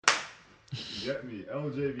Get me?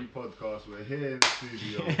 LJB podcast. We're here in the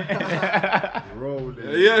studio. Rolling.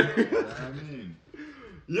 Yeah. You know what I mean?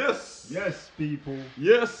 Yes. Yes, people.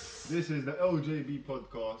 Yes. This is the LJB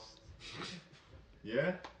podcast.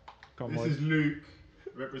 Yeah? Come This on. is Luke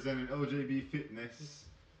representing LJB Fitness.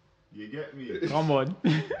 You get me? Come on.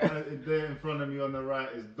 There in front of me on the right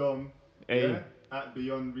is Dom. Hey. Yeah? At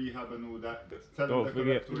Beyond Rehab and all that. Tell Don't them the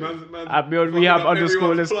forget. correct way. At Beyond Rehab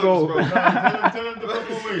 _ let's go. Tell them the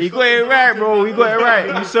proper way. He Stop got it the right, bro. He nonsense, got it right.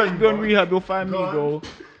 bro. You search Beyond Rehab, you'll find me, Go on. bro.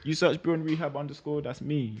 You search Beyond Rehab _ that's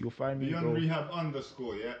me. You'll find me, Beyond bro. Rehab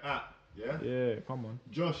 _ yeah? At. Yeah? Yeah, come on.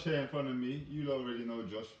 Josh here in front of me. You already know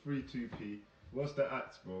Josh. 32p. What's the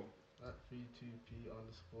at, bro? At 32p_E.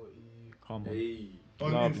 Come on. Hey.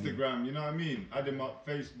 On Lovely. Instagram, you know what I mean? Add him up,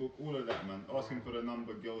 Facebook, all of that, man. Ask him for the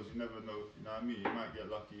number, girls. You never know. You know what I mean? You might get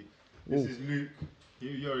lucky. This Ooh. is Luke.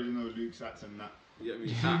 You already know Luke's at and that. You get me?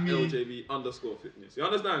 see At me? LJB _ fitness. You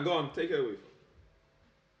understand? Go on, take it away.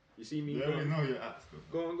 You see me? You Go already on. know your at stuff.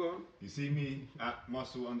 Go on, go on. You see me at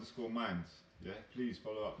muscle _ minds. Yeah? Please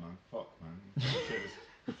follow up, man. Fuck, man.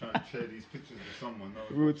 I'm trying to share these pictures with someone.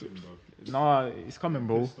 No, Rude. watching, bro. Nah, it's coming,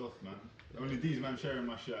 bro. Pissed off, man. Only these man sharing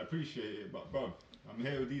my shit. I appreciate it, but bro, I'm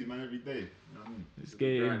here with these man every day. You know what I mean? Let's This is get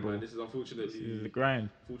the it in, grind, bro. man. This is This is the unfortunately, grind.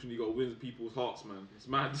 you got to win people's hearts, man. It's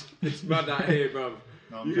mad. It's mad out here, bro.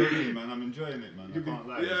 No, I'm enjoying it, man. I'm enjoying it, man. I can't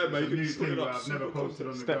lie. Yeah, It's man, a you can new split thing it up where I've never super posted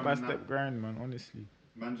on the Step by ground. step grind, man, honestly.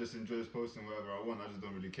 Man just enjoys posting whatever I want. I just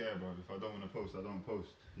don't really care, bro. If I don't want to post, I don't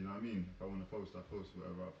post. You know what I mean? If I want to post, I post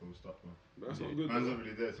whatever I post up, bro. That's not good. Man's though. not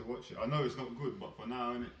really there to watch it. I know it's not good, but for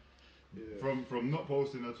now, innit? Yeah. From not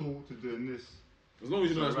posting at all to doing this. As long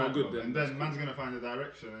as you know it's not alright, good, bro. then. And that's then cool. man's gonna find a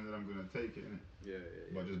direction, and then I'm gonna take it, innit? Yeah, yeah,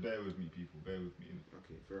 yeah. But just bear with me, people. Bear with me, innit?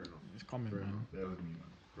 Okay, fair enough. It's coming, Fair man. Bear with me,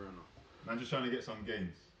 man. Fair enough. Man, just trying to get some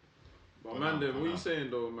gains. But For man, now, then, for what are you now.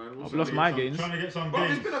 saying though, man? What's I've lost my gains. Trying to get some Bro,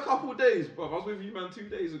 gains. it's been a couple of days, bro. I was with you, man, 2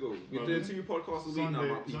 days ago. We're Bro, doing 2 podcasts a week now,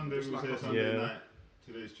 man. Sunday we was here Yeah, Sunday Yeah. night.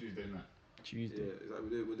 Today's Tuesday night. Tuesday.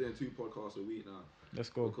 exactly. We're doing 2 podcasts a week now. Let's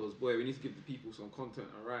go. Because, boy, we need to give the people some content.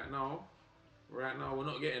 And right now, we're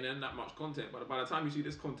not getting in that much content. But by the time you see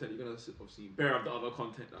this content, you're going to obviously bear up the other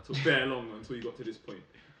content that took bare long until you got to this point.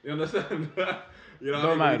 You understand? You know what I Don't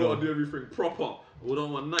mean? matter, We got to though. do everything proper. We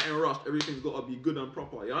don't want nothing rushed. Everything's got to be good and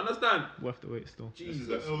proper. You understand? We'll have to wait still. This is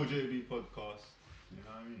Jesus. the LJB podcast. You know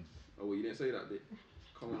what I mean? Oh, well, you didn't say that, did you?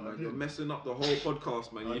 Come on, No, I man. You're didn't. messing up the whole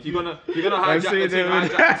podcast, man. I If did. you're gonna hijack say the thing,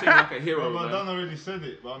 that. hijack the thing like a hero, Well, I man. done already said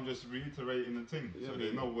it, but I'm just reiterating the thing Yeah, so I they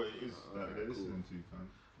mean- know what it is that Alright, they're cool. listening to, fam.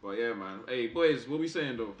 But yeah, man. Hey, boys, what we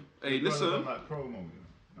saying though? Hey, Rather listen. than like promo, you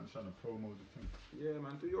know? I'm trying to promo the thing. Yeah,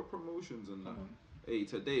 man. Do your promotions and that. Come on. Hey,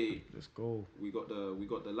 today Let's go. we got the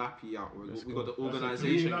lappy out. Let's We go. got the That's a clean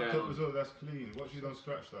organisation going laptop on. as well. That's clean. Watch you don't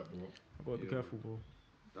scratch that, bro. I gotta be Yeah. careful, bro.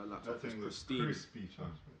 That That laptop is thing looks pristine. crispy, fam.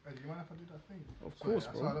 Hey, do you mind if I do that thing? Of course,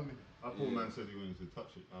 Sorry, bro. I don't mean I thought Yeah. man said he wanted to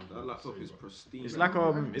touch it. I was That about to laptop say, is but- pristine.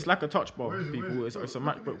 It's like a touch bar, Where is it? Where is people. it? It's a Look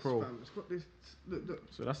at MacBook this, Pro. fam. It's got this. Look.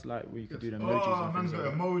 So that's like where you could do the emojis Oh, and man's things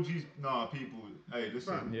got like that. emojis. Nah, people. Hey,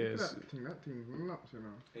 listen. Fam, Yeah, look it's- at that thing's nuts, you know.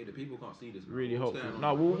 Hey, the people can't see this. Man. Really What's helpful. going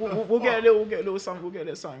on, No, man? we'll get a little something. We'll get a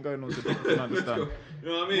little something going on so people can understand. You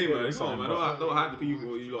know what I mean, We'll man? get Come on, man. something, Don't hide the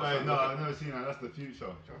people. You lot. Hey, no, I've never seen that. That's the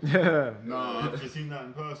future. Yeah. Nah, I've just seen that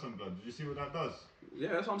in person, blood. Did you see what that does?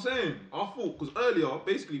 Yeah, that's what I'm saying. I thought because earlier,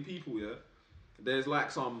 basically, people, yeah, there's like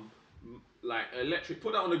some like electric.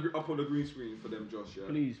 Put that on up on the green screen for them, Josh. Yeah.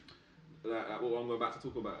 Please. Like what I'm about to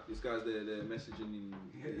talk about. This guy's they're messaging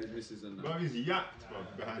his missus and Bro, that. he's yacked, bro,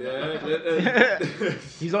 behind Yeah, that.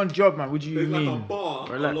 He's on job, man. What do you there's like a mean? bar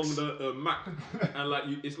Relax. along the Mac, and like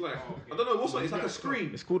it's like I don't know what's like. It's like a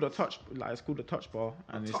screen. It's called a touch bar,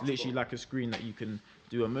 and it's touch literally bar. like a screen that you can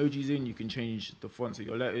do emojis in. You can change the fonts of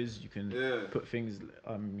your letters. You can Yeah. put things,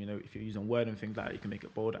 if you're using Word and things like that, you can make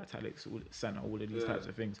it bold, italics, center, all of these Yeah. types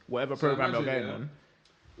of things. Whatever So program you're imagine, going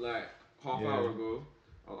yeah, on. Like half Yeah. hour ago,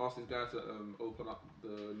 I asked this guy to open up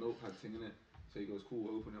the notepad thing in it. So he goes, "Cool,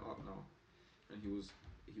 open it up now." And he was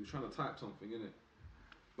trying to type something in it,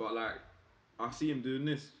 but like I see him doing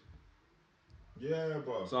this. Yeah,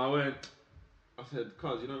 bro. So I said,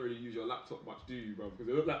 "Cuz, you don't really use your laptop much, do you, bro? Because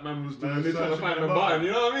it looked like man was doing Man, this trying to searching find for the the button. button.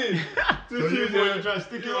 You know what I mean? So you want to try to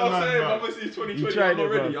stick You it know on what I'm saying? man, bro. Obviously, it's You 2020. tried I'm not it,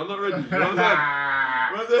 bro. ready. I'm not ready. You know what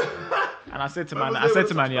I'm saying? And I said to Man man, was able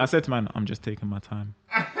to I said to man, I'm just taking my time.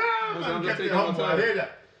 I'm Man just kept it taking my humble. I time. hear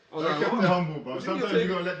that. I was I like, kept what? it humble, bro. What do you mean Sometimes you're you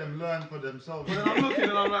gotta let them learn for themselves. But then I'm looking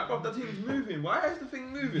and I'm like, bro, the thing's moving. Why is the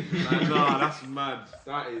thing moving? Like, nah, that's mad.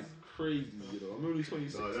 That is crazy, you know. I'm only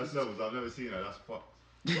 26. No, that's levels. I've never seen that. That's fucked.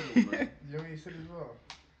 Come on, man. You know what he said as well?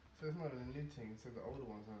 So it's not a new thing, so the older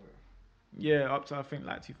ones have it. Yeah, up to I think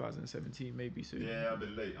like 2017, maybe soon. Yeah, I've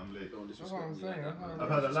been late. I'm late. Don't That's what I'm disrespect me like saying, that, that's man. what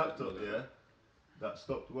I've I'm had a laptop, yeah, that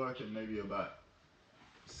stopped working maybe about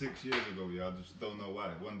 6 years ago. Yeah, I just don't know why.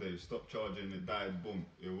 One day it stopped charging, it died, boom,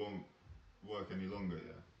 it won't work any longer.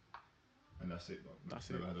 Yeah. And that's it, bro. That's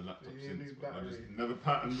never it. had a laptop You since, need bro. I just battery. never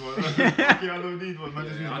patterned one. Fuck yeah, I don't need one, man.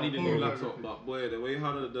 Just use Yeah, I my need a phone new and laptop, everything. but boy, the way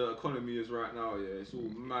how the economy is right now, yeah, it's all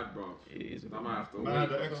mad, bro. It is a I bit might have to Man, I had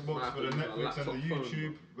the wait, bro. Might Xbox have for to the use a Netflix and laptop the phone,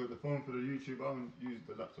 YouTube. Got the phone for the YouTube. I don't use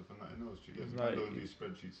the laptop for nothing else. You get me? It's Man like- don't do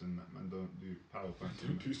spreadsheets and that. Man don't do PowerPoints. Don't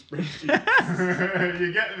and do spreadsheets. that.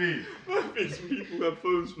 You get me? Thinks people have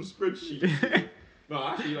phones for spreadsheets. No,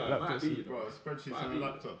 actually, like, it might Laptops, be, you know. Bro, spreadsheets Might on be. a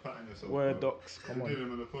laptop, pattern yourself. Word bro. docs, come You're on. doing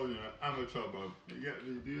them on the phone, you're an amateur, bro. You get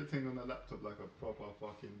me? Do your thing on the laptop like a proper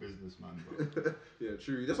fucking businessman, bro. Yeah,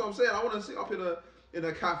 true. That's what I'm saying. I want to sit up in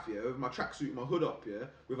a cafe, yeah, with my tracksuit, my hood up, yeah,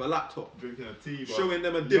 with a laptop, Drinking a tea, bro. showing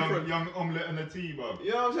them a different. Young omelette and a tea, bro.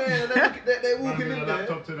 You know what I'm saying? And they're Man walking with in a there.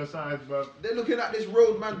 laptop to the side, bro. They're looking at this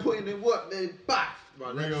road man putting in work. They're baff,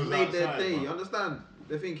 bro. They just Rio's made their outside, day. bro. You understand?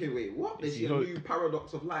 They're thinking, wait, what? They Is see he a hope? new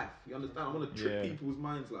paradox of life. You understand? I want to trip Yeah. people's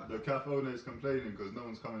minds like The that. cafe owner is complaining because no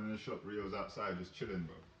one's coming in the shop. Rio's outside just chilling,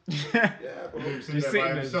 bro. Yeah, bro. Luke's in Just there sitting by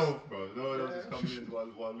there. himself, bro. No one else Yeah. is coming in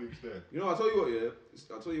while Luke's there. You know, I tell you what, yeah.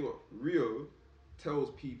 I tell you what. Rio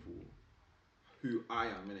tells people who I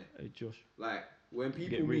am, innit? Hey Josh. Like when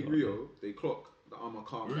people Get meet Rio up Rio, they clock that I'm a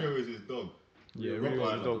calm Rio guy. is his dog. Yeah, Rio Rio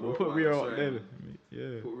Rottweiler, is a dog. the We'll put Rottweiler, Rio up sorry, there. man.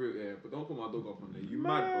 Yeah. Put Rio, yeah, but don't put my dog up on there. You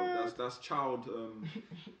mad, bro? That's child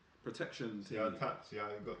protection. See how thing. tapped, see how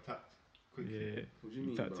he got tapped quickly. Yeah. What do you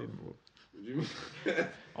mean, Tapped bro? in, bro. What do you mean?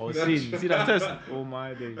 I was seeing. See that test? Oh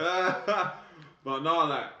my days. But no,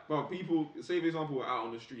 like, bro, people, say for example, we're out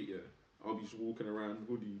on the street, yeah. I'll be just walking around,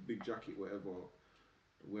 hoodie, big jacket, whatever.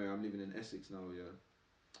 Where I'm living in Essex now, yeah.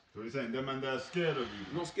 So he's saying them man they're scared of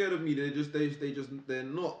you. Not scared of me. They're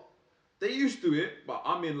not. They used to it, but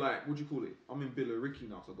I'm in like, what do you call it? I'm in Billericay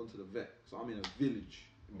now, so I've gone to the vet. So I'm in a village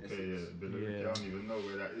in Okay, Essex. yeah, Billy, Yeah. I don't even know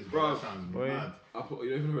where that is, Bro, bro. That sounds boy. mad. I put, you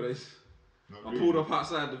don't even know where it is. Not I really. pulled up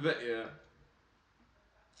outside the vet, yeah.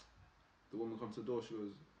 The woman comes to the door, she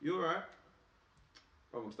goes, "You alright?"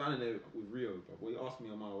 Bro, I'm standing there with Rio, bro. Well, he asked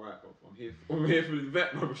me, am I alright, bro? I'm here for the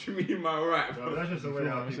vet, bro. What you mean, am I alright, Bro, bro? that's just the way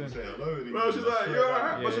how people say hello. in Bro, English. she's like, Straight "You up.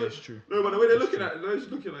 alright?" Yeah, What's it's true. No, but the way they're looking at it, they're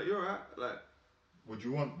just looking like, "You alright?" Like, What do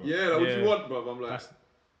you want, bro? yeah, like, what Yeah. you want, bro? I'm like, That's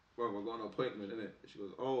bro, I got an appointment, innit? She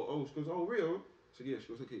goes, she goes, "Oh, Rio?" I said, "Yeah." She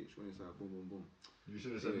goes, "Okay." She went inside, boom, boom, boom. You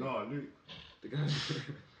should have said, Yeah. no, Luke. The guy.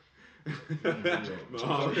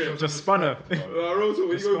 No, just spun her. Also,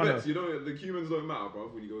 when you go It's vets, you know, the humans don't matter, bro.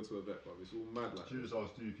 When you go to a vet, bro, it's all mad, like. She just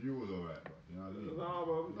asked you if you was alright, bro. You know what I mean? Nah,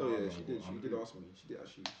 bro. No, Oh yeah, bro, she did. She I'm did good. ask me. She did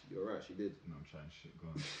actually. She did alright. She did. No, I'm trying shit, go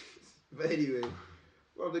on. But anyway,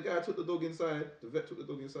 well, the guy took the dog inside. The vet took the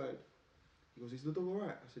dog inside. He goes, "Is the dog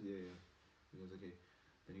alright?" I said, "Yeah, yeah." He goes, "Okay."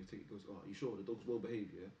 Then he goes, "Oh, you sure the dog's well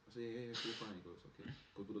behaved, yeah?" I said, "Yeah, yeah, it's all fine." He goes, "Okay."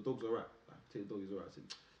 Goes, "But the dog's alright." I take the dog, he's alright. I said,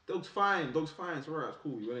 "Dog's fine, it's alright, it's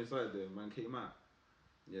cool." We went inside there, man came out.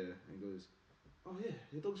 Yeah, and he goes, "Oh yeah,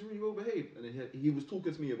 your dog's really well behaved." And then he was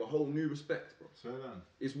talking to me with a whole new respect, bro. Swear down.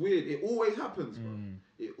 It's weird. It always happens, bro.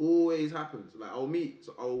 It always happens. Like I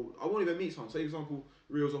won't even meet someone. Say for example,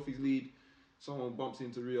 Rio's off his lead, someone bumps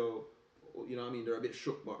into Rio, or, you know what I mean? They're a bit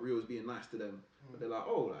shook, but Rio's being nice to them. But they're like,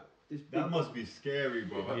 "Oh, like this." That big must be scary,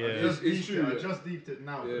 bro. Yeah. I just It's deeped true, it. I yeah. just deeped it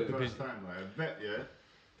now Yeah. for the first time. Like a vet, yeah,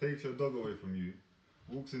 takes your dog away from you,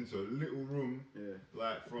 walks into a little room, Yeah.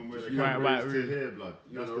 like from where the Right, camera right, is room. to here, blood.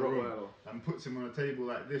 You're That's in the a room. Rottweiler. And puts him on a table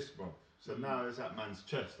like this, bro. So now it's that man's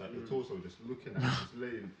chest, like the torso, just looking at it, just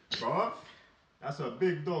laying. Bro, that's a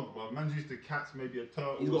big dog, bro. Man's used to cats, maybe a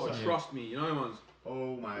turtle. He's or got to something. trust me, you know, man's.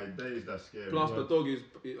 Oh my days, that's scary. Plus, bro. the dog is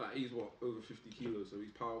like he's what over 50 kilos, so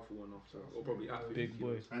he's powerful enough to, or probably at 50 Big boy.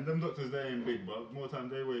 kilos. And them doctors, they ain't big, bro. More time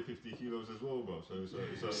they weigh 50 kilos as well, bro. So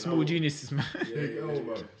it's a Small geniuses, man. Big L,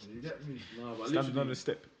 bro. You get me? No, but Standing on literally, the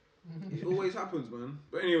step. it always happens, man.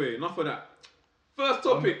 But anyway, enough of that. First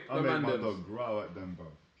topic, I the make man my them. dog growl at them, bro.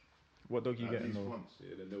 What dog you At getting least though? once.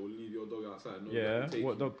 Yeah, then they will leave your dog outside. No, Yeah, take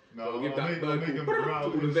what you. dog? No, They'll give I'll that make bird him call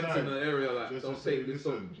growl to all the vets in inside. the area. Like, Just don't to say, take this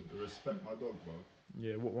dog. listen, respect my dog, bro.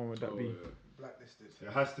 Yeah, what one would that Oh, be? yeah. Blacklisted.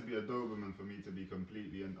 It has to be a Doberman for me to be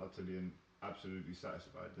completely and utterly and absolutely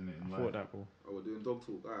satisfied, innit, in I life. thought that, bro. Oh, we're doing dog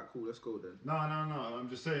talk. Alright, cool. Let's go then. No, I'm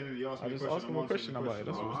just saying, innit, you asked I me a just question, asked him I'm a question answering the about it,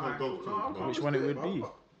 that's question. all. It's not dog talk, bro. Which one it would be?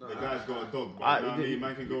 The guy's got a dog, bro. I- You know what I mean?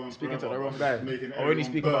 Man can go on Speaking to forever, the wrong bro. guy. Just making I only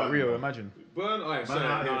everyone speak about burn, Rio, bro. imagine. Burn, alright, Man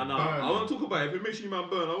out here nah. burning. I won't talk about it. If it makes you man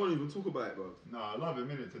burn, I won't even talk about it, bro. No, I love him,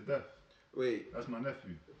 innit, to death. Wait, That's my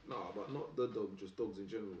nephew. nah, but not the dog, just dogs in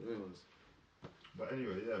general. Anyone's. But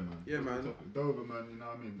anyway, yeah, man. Yeah, man. Doberman, you know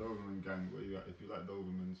what I mean? Doberman gang, where you at? If you like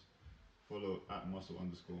Dobermans, follow at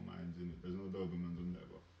muscle_minds, innit? There's no Dobermans on there,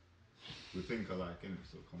 bro. we think alike, innit?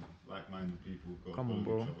 So come on, like-minded people go Come on,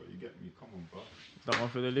 follow bro. each other. You get me? Come on, bro. That one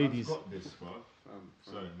for the Man's ladies. got this, bro.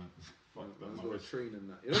 Sorry, man. Fuck that, Man's my got a wrist. train and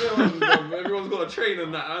that. You know, everyone's got a train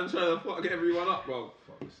and that. I'm trying to fuck everyone up, bro.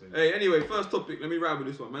 Fuck's sake. Hey, anyway, first topic. Let me ride with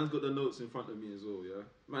this one. Man's got the notes in front of me as well, yeah.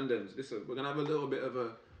 Man, dems, listen, we're gonna have a little bit of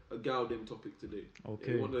a gal dem topic today.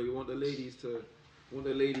 Okay. You want the ladies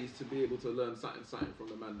to be able to learn something from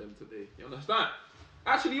the man dem today. You understand?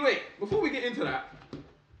 Actually, wait. Before we get into that,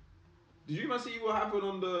 did you even see what happened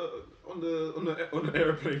on the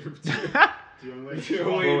airplane with Tion Wayne.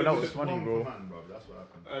 Bro, that was funny, One bro. for man, bro. That's what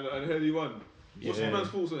happened. and Heady won? What's Yeah. your man's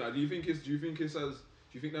thoughts on that? Do you think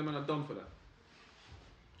that man are done for that?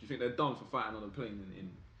 Do you think they're done for fighting on a plane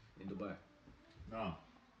in Dubai? No.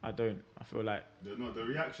 I don't. I feel like The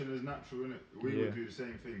reaction is natural, innit? We Yeah. would do the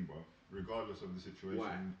same thing, bro. Regardless of the situation.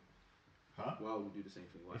 Why? Huh? Why would we do the same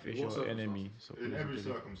thing? Why? if it's What your enemy, circumstances? so In every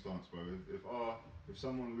basically- circumstance, bro. If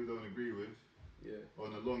someone we don't agree with Yeah.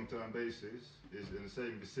 on a long-term basis is in the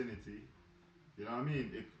same vicinity, you know what I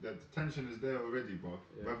mean? The tension is there already, bro.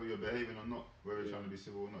 Yeah. Whether you're behaving or not, whether you're Yeah. trying to be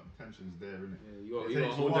civil or not, the tension's there, innit? Yeah, you got It to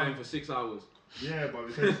takes hold one- down for 6 hours. Yeah, but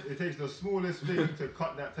it takes the smallest thing to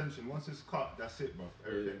cut that tension. Once it's cut, that's it, bro.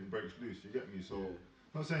 Everything breaks loose. You get me? So, Yeah.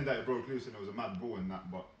 not saying that it broke loose and it was a mad brawl and that,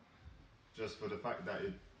 but just for the fact that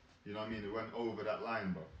it, you know what I mean, it went over that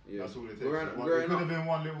line, bro. Yeah. That's all it takes. Growing It up- could growing have up- been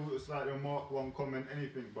one little slight remark, one comment,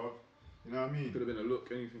 anything, bro. You know what I mean? Could have been a look,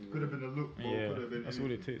 anything. Could have been a look, bro. Yeah, Could have been that's all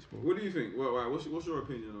anything. it takes, bro. What do you think? What's your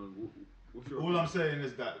opinion on? What's your All opinion? I'm saying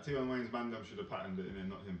is that Tion Wayne's mandem should have patterned it in it,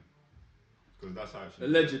 not him. Because that's how it should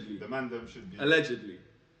Allegedly. be. The mandem should be. Allegedly.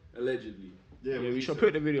 Yeah, Yeah, well, we he should said-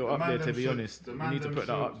 put the video the up there. man To them be should- honest, the we man need to them put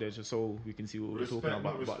that should up there just so we can see what we're talking not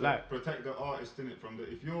about. respect, But like, protect the artist in it from the.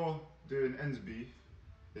 If you're doing ends beef,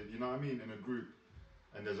 you know what I mean, in a group,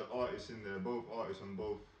 and there's an artist in there, both artists on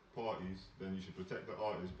both parties, then you should protect the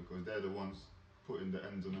artists because they're the ones putting the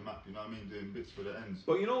ends on the map. You know what I mean, doing bits for the ends.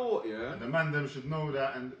 But you know what? Yeah. And the man them should know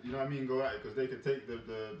that, and you know what I mean, go at it because they can take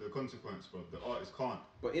the consequence, but the artist can't.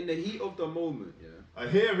 But in the heat of the moment, yeah. I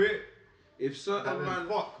hear it. If certain But then man,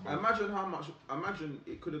 fuck, bro. imagine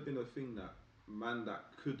it could have been a thing that man that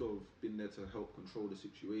could have been there to help control the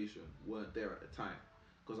situation weren't there at the time.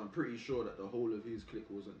 Because I'm pretty sure that the whole of his clique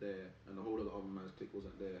wasn't there, and the whole of the other man's clique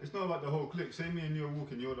wasn't there. It's not about the whole clique. Say me and you're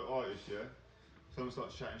walking, you're the artist, yeah? Someone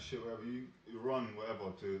starts chatting shit, whatever, you run,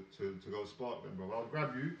 whatever, to go spark them, bro. I'll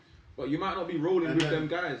grab you. But you might not be rolling And with then- them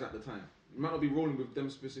guys at the time. You might not be rolling with them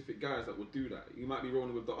specific guys that would do that. You might be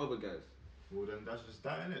rolling with the other guys. Well, then that's just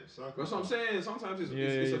that, innit? That's what I'm saying. Sometimes it's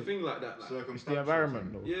Yeah, a thing like that. Like, it's the Circumstantial.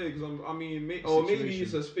 environment, though. yeah, because I mean, or maybe Situation.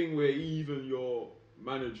 it's a thing where even your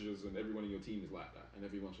managers and everyone in your team is like that, and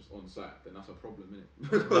everyone's just on site. Then that's a problem,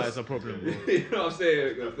 innit? That is a problem, bro. You know what I'm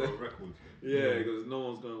saying? That's 'Cause got a record. yeah, because no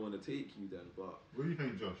one's gonna want to take you then. But What do you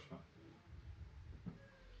think, Josh? Man?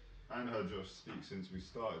 I haven't heard Josh speak since we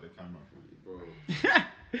started the camera. bro,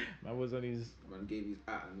 Man was on his man gave his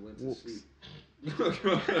at and went Walks. to sleep.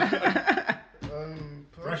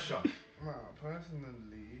 Pressure. Nah,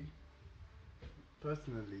 personally,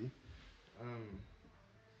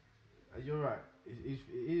 you're right.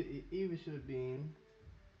 It either should have been,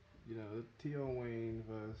 you know, Tion Wayne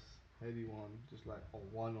versus Heady One, just like a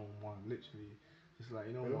one-on-one, literally, just like,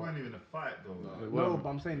 you know It what? weren't even a fight, though. No. like. It No, weren't. but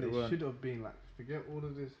I'm saying They they weren't. should have been like, forget all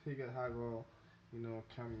of this haggle, you know,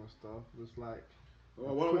 camera stuff. Just like,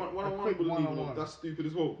 Oh, one-on-one, one-on-one. that's stupid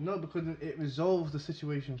as well. no, because it resolves the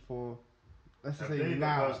situation for, let's just Have say they got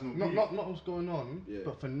now, personal not beef? not what's going on, Yeah.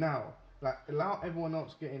 but for now. Like, allow everyone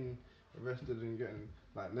else getting arrested and getting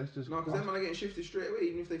like, let's just No, because them man are getting shifted straight away,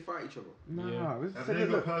 even if they fight each other. Nah, Yeah. let's Have say, they got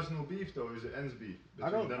look, personal beef, though, or is it ends beef? I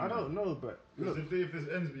don't know, but Because look, if there's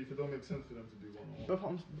ends beef, it don't make sense for them to do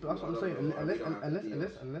one-on-one. that's what I'm I saying. don't know, Unless we don't have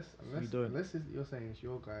details. We don't. unless you're saying it's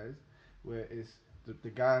your guys, where it's the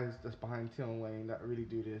guys that's behind Tion Wayne that really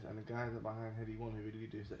do this, and the guys that are behind Heady One who really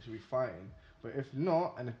do this, that should be fighting. But if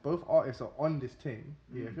not, and if both artists are on this team,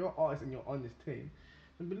 yeah, if you're an artist and you're on this team,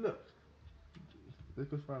 then but look, let's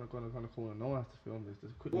go find a corner. No one has to film this.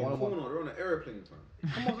 Just quick What one-on-one. corner? They're on an airplane,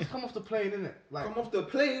 fam. Come off the plane, innit? Like, Come off the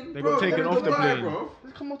plane, They bro. got taken they're in off the Dubai, plane. bro.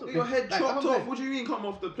 just come off the Get your head like, chopped I'm off. saying- What do you mean come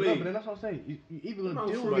off the No, plane? but then that's what I'm saying. You either No,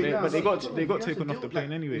 gonna deal for with me, it. but they You got have to taken off the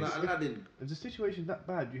plane anyways. Like Aladdin. If the situation's that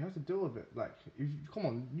bad, you have to deal with it. Like, if come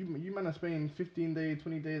on, you man are spending 15 days,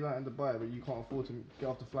 20 days out in Dubai, but you can't afford to get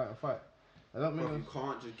off the flight and fight. I don't Bro, mean you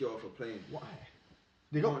can't just get off a plane. why.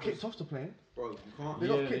 They got Can't kicked just- off the plane. Bro, you can't. They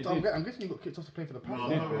Yeah, got kicked. they I'm, did. I'm guessing you got kicked off the plane for the No, past.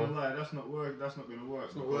 I'm Yeah, not bro. gonna lie, that's not gonna work. It's not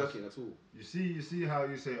because working at all. You see how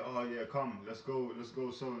you say, oh yeah, come, let's go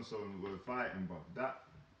so and so, and we're fighting, bro. That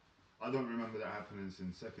I don't remember that happening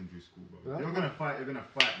since secondary school, bro. But If you're gonna fight, you're gonna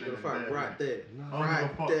fight then You're and gonna fight there. right there. I don't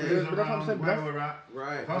give a fuck there. who's But that's what I'm around, saying, but where that's- we're at.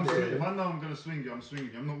 Right If there. I know I'm gonna swing you, I'm swinging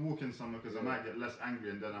you. I'm not walking somewhere because I might get less angry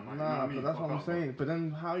and then I might. You know Nah, what I mean? but that's Fuck what I'm up, bro. saying. But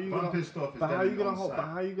then how you If I'm gonna? pissed off, it's But how then you gonna on hold? site. But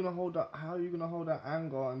how you gonna hold that? How you gonna hold that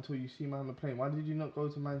anger until you see man on the plane? Why did you not go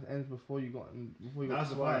to man's ends before you got before you got That's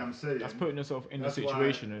to the why fight? I'm saying. That's putting yourself in the That's why-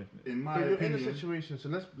 situation. In my But you're opinion, in a situation, so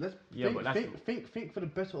let's Yeah, but that's- think for the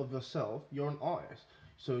better of yourself. You're an artist,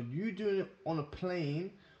 so you doing it on a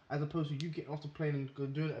plane as opposed to you getting off the plane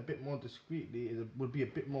and doing it a bit more discreetly would be a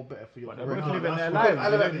bit more better for your But they're career. both living their that's lives. what- They I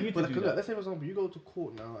don't think- need But to do look, that. let's say for example, you go to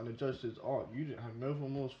court now and the judge says, "Oh, you didn't have no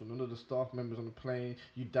remorse for none of the staff members on the plane.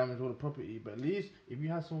 You damaged all the property." But at least if you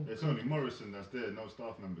had some, it's only Morrison that's there, no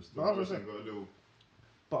staff members. Still. But I was Morrison gonna got a little.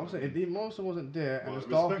 but I'm saying if the Morrison wasn't there and Well, the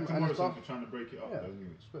staff respect to and the Morrison staff. for trying to break it up. Yeah, though, anyway.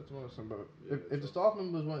 respect to Morrison, but Yeah, if the staff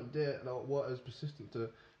members weren't there or were as persistent to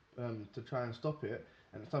try and stop it,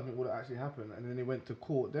 and something would have actually happened, and then they went to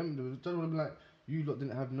court, then the judge would have been like, you lot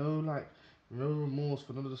didn't have no remorse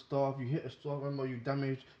for none of the staff. You hit a staff member, you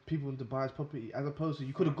damaged people in Dubai's property, as opposed to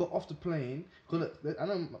you could have got off the plane. Cause I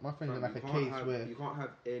know my friend in Fam, like a you can't case have- where you can't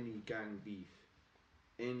have any gang beef,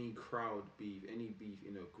 any crowd beef, any beef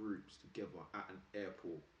in a groups together at an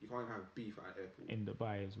airport. You can't even have beef at an airport. In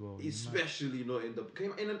Dubai as well. you know. Especially not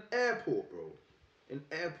in an airport, bro. An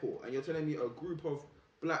airport, and you're telling me a group of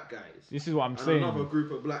black guys This is what I'm and saying. another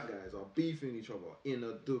group of black guys are beefing each other in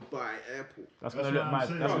a Dubai airport. That's That's gonna what look I'm mad.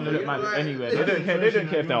 saying. That's gonna Bro, look you mad know, like, anywhere. that They don't care. They don't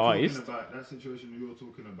care if they're artists. That situation you're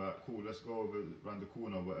talking about, cool, let's go over around the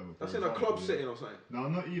corner or whatever. That's for in a example, club yeah. setting or something, No,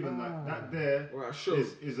 not even Ah. like that. There or at a show.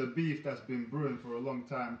 is a beef that's been brewing for a long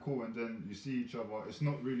time, cool, and then you see each other. It's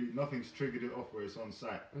not really nothing's triggered it off where it's on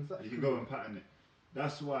site. Exactly. You can go and pattern it.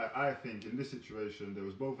 That's why I think in this situation they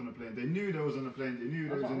was both on a plane. They knew they was on a plane. They knew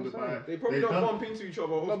they That's was in what I'm saying. Dubai. They probably don't done- bump into each other.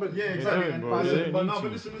 No, but often. Yeah, They exactly. don't, And- bro. but, They don't but need no, to.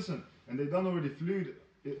 but listen. And they done already flew.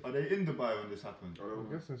 Are they in Dubai when this happened? I don't I'm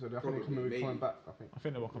know. guessing so. I think Probably, they're coming maybe. back. I think. I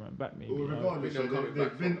think they were coming back maybe. Well, you know. regardless, I think so they're coming they've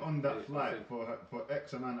back been from- on that I flight think. for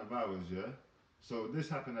X amount of hours, yeah? So this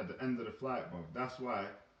happened at the end of the flight, bro. That's why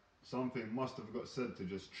something must have got said to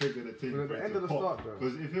just trigger the thing But at for the it end to of the pop. start, though.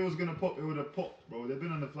 Because if it was going to pop, it would have popped, bro. They've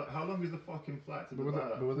been on the flight. How long is the fucking flight to But was Dubai?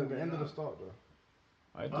 it? But was it the 40 end of the hours? start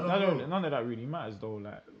though? None of that really matters though.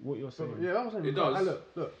 Like what you're saying. Yeah, I'm saying. It does. Hey,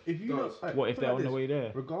 look. If you Does. look, like, What if put it they're like on the this, way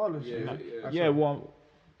there? Regardless, Yeah, yeah. yeah. Actually, Yeah, well,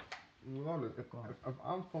 regardless, if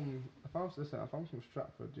I'm from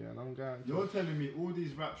Stratford, yeah, and I'm going. You're telling me all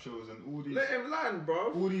these rap shows and all these Let him land,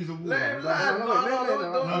 bro. all these awards. Let him No, land. no, No, no, no, no,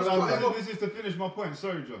 no, no, don't no, just cut him off. this is to finish my point.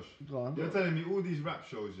 Sorry, Josh. Go on. You're telling me all these rap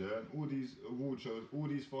shows, yeah, and all these award shows, all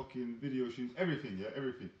these fucking video shoots, everything, yeah,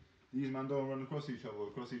 everything. These man don't run across each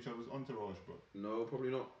other's entourage, bro. No, probably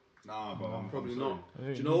not. Nah, bro. I'm Probably sorry. not. I Do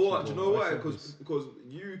don't you know need what? to, Do you bro. know I why? said this. Because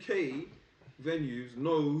UK venues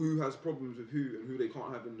know who has problems with who and who they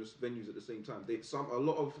can't have in the venues at the same time. A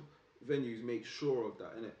lot of venues make sure of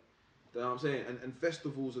that, innit? You know what I'm saying? And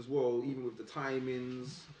festivals as well, even with the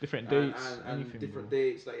timings different and, dates, and anything, different bro.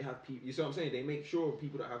 dates that you have people. You see what I'm saying? They make sure of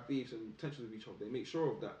people that have beefs and tensions with each other. They make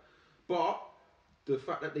sure of that. But the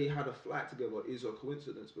fact that they had a flight together is a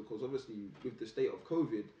coincidence because obviously with the state of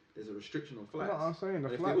COVID, there's a restriction on No, flights. I'm saying And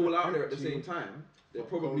the if flight they're all was out there at the empty. same time, they're Fuck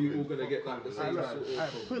probably COVID, all gonna fuck get like the COVID. same Alright, sort of.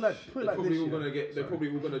 alright, put it like They're this. probably all yeah. gonna get. They're probably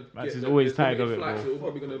all gonna Max get. is always there's gonna tired be of it, flights, bro. There's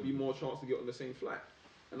probably gonna be more chance to get on the same flight,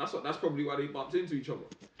 and that's probably why they bumped into each other.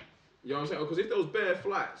 You know what I'm saying? Because if there was bare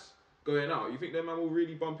flights going out, you think that man will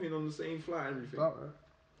really bump in on the same flight and everything? Start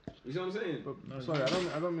there. You see what I'm saying? But No, sorry,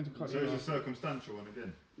 I don't mean to cut So you it's a off. circumstantial one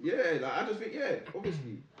again. Yeah, like I just think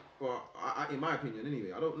obviously. But in my opinion,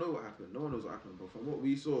 anyway, I don't know what happened. No one knows what happened. But from what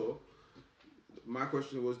we saw, my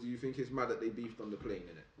question was, do you think it's mad that they beefed on the plane?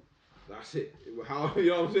 Innit? That's it. How you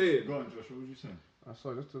know what I'm saying? Go on, Josh. What was you saying?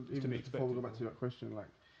 Sorry, just to, to even be before we go expected, back to that question, like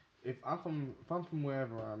if I'm from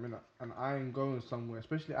wherever I'm in, and I'm going somewhere,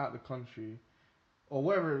 especially out the country, or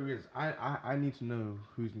wherever it is, I need to know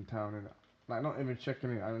who's in town, innit? Like not even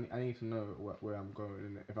checking it. I need to know where I'm going,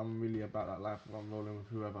 innit? If I'm really about that life, if I'm rolling with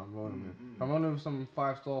whoever I'm rolling with. If I'm rolling with some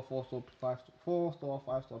 5-star, 4-star, 4-star,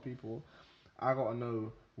 5-star people, I gotta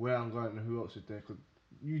know where I'm going and who else is there, 'cause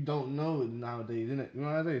you don't know nowadays, innit? You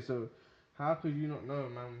know what I say? So how could you not know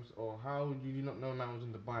man was, or how would you not know man was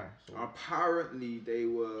in Dubai? So Apparently, they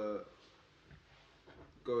were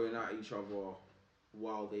going at each other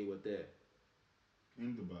while they were there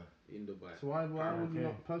In Dubai. in Dubai. So why would you Okay.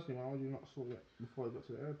 not personally? Why would you not sort it before it got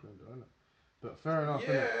to the airplane, though? Innit? But fair enough. Yeah,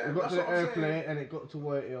 innit? It got that's to the what I'm saying. airplane and it got to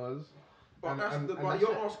where it was. But And- that's and- the, and but that's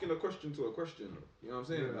you're it. asking a question to a question. You know what I'm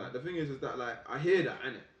saying? Yeah. Like the thing is that like I hear that,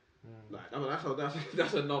 innit? Like I mean,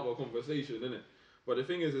 that's another conversation, innit? But the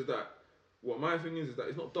thing is that what my thing is that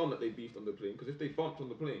it's not done that they beefed on the plane because if they bumped on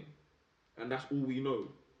the plane, and that's all we know.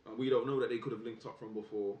 And we don't know that they could have linked up from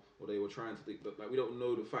before, or they were trying to think that, like, we don't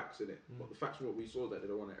know the facts in it. But the facts from what we saw that they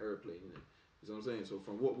don't want an airplane in it. You know what I'm saying? So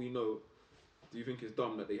from what we know, do you think it's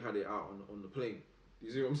dumb that they had it out on the plane?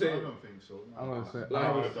 You see what I'm saying? I don't think so. I'm gonna say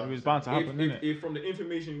Like, It was bound to happen, innit? if from the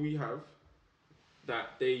information we have,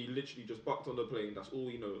 that they literally just bucked on the plane, that's all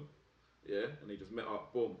we know. Yeah, and they just met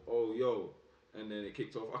up, boom, oh yo, and then it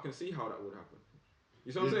kicked off. I can see how that would happen.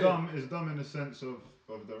 You see what I'm saying? It's dumb in the sense of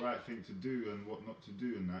the right thing to do and what not to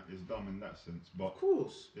do, and that is dumb in that sense. But Of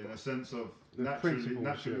course. in a sense of The naturally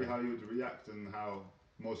principles, yeah. how you would react and how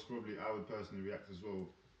most probably I would personally react as well,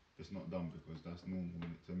 it's not dumb because that's normal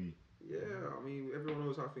to me. Yeah, I mean, everyone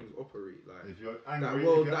knows how things operate. Like, If you're That angry,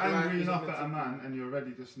 world, if you're that life angry isn't enough meant at a to- man and you're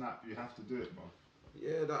ready to snap, you have to do it, bro.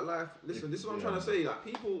 yeah, that life. Listen, this is what I'm Yeah. trying to say. Like,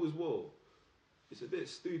 people as well, it's a bit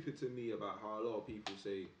stupid to me about how a lot of people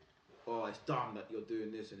say, oh, it's dumb that you're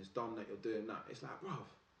doing this and it's dumb that you're doing that. It's like, bruv,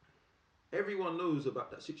 everyone knows about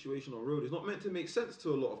that situation on road. It's not meant to make sense to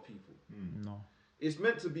a lot of people. No. It's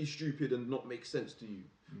meant to be stupid and not make sense to you.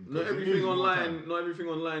 Mm. Not 'Cause you everything lose more online. time. Not everything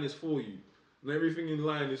online is for you. Not everything in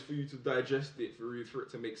line is for you to digest it, for it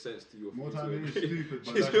to make sense to you. or for More you time to it is agree. stupid, but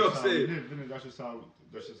You that's see what just I'm how we saying? live, innit? That's just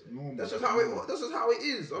normal. That's just normal. how it. That's just how it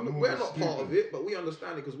is. Normal We're not stupid. part of it, but we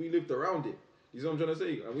understand it because we lived around it. You see what I'm trying to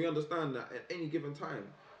say? And we understand that at any given time,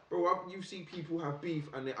 bro, you see people have beef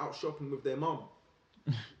and they're out shopping with their mum.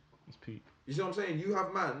 It's peak. You see what I'm saying? You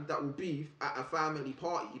have man that will beef at a family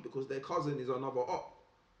party because their cousin is another op.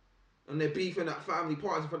 And they're beefing at family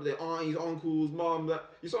parties in front of their aunties, uncles, mum. That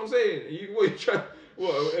you see what I'm saying? You trying?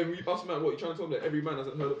 What? And us man, what you trying to tell me that every man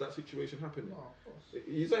hasn't heard of that situation happening? No, of course.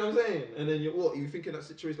 You see what I'm saying? And then you thinking that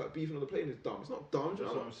situation like beefing on the plane is dumb? It's not dumb. Do you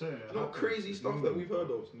That's know what I'm saying. It's not crazy It's stuff that normal, we've heard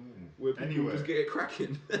bro. of. It's normal. Where people Anyway. just get it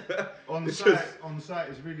cracking. On It's site, just- on site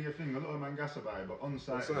is really a thing. A lot of man gas about it, but on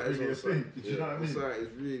site On is site is really a on thing. site. Do you know what I On mean? site is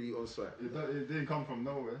really on site. It didn't come from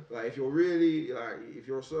nowhere. Like if you're really like if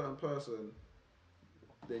you're a certain person,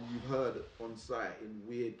 then you've heard on site in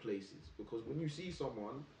weird places because when you see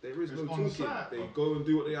someone, there is It's no on talking. site, They bro. go and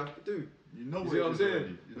do what they have to do. You know You what see what I'm it is saying?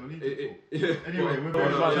 already. You don't need to talk. Yeah. Anyway, we're I was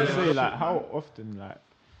going about Yeah, to yeah, say, yeah. like, how often, like,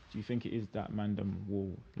 do you think it is that mandem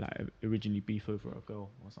will, like, originally beef over a girl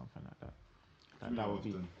or something like that? Like, that would be,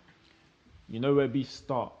 Often. you know where beef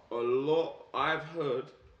start? A lot I've heard.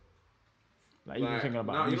 Like, even Like, thinking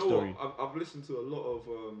about now, a you news know story. what? I've listened to a lot of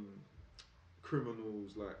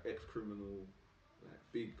criminals, like ex-criminal, like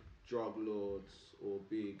big drug lords or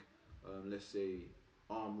big, let's say,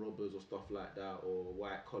 armed robbers or stuff like that, or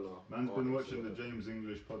white collar. Man's been artists watching or the whatever. James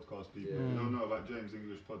English podcast, people. Yeah. You don't know about James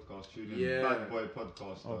English podcast, tune in. Yeah. Bad Boy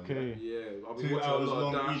podcast. Okay. Yeah, I've been 2 watching a hours lot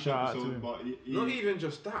long of that. each Shout out to episode, him. but Not even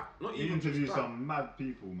just that. Not he even just interviews that. some mad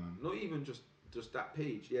people, man. Not even just that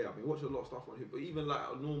page. Yeah, I've been watching a lot of stuff on him. But even like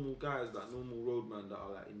normal guys, like normal roadmen that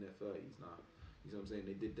are like in their 30s now. You know what I'm saying?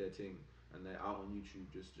 They did their thing and they're out on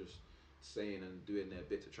YouTube just saying and doing their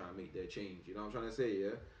bit to try and make their change. You know what I'm trying to say? Yeah.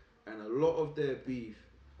 And a lot of their beef,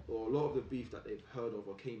 or a lot of the beef that they've heard of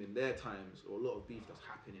or came in their times, or a lot of beef that's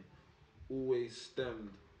happening, always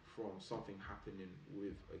stemmed from something happening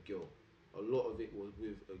with a girl. A lot of it was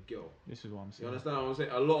with a girl. This is what I'm You saying. understand what I'm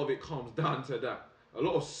saying? A lot of it comes down to that. A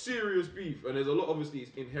lot of serious beef, and there's a lot, obviously,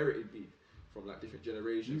 it's inherited beef from like different You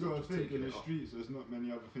generations. gotta of just think taking in the it up. streets, there's not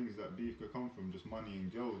many other things that beef could come from, just money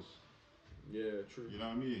and girls. Yeah, true. You know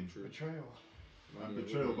what I mean? True. Betrayal. And Money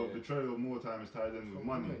betrayal, women, but yeah. betrayal more time is tied in with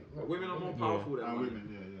money. But women are more Yeah. powerful than And money.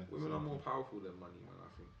 women, yeah. Women are more powerful than money, man. I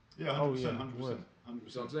think. Yeah, Oh, 100%, yeah, 100%. word. You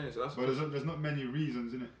see what I'm 100%. saying? So that's. But there's not many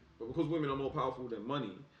reasons in it. But because women are more powerful than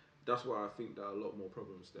money, that's why I think that a lot more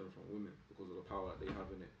problems stem from women because of the power that they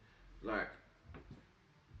have in it. Like,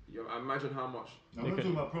 imagine how much. I'm not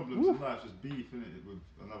talking about problems in life, just beef in it with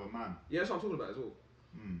another man. Yeah, that's what I'm talking about as well.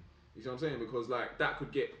 Mm. You see what I'm saying? Because like that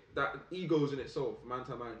could get that egos in itself, man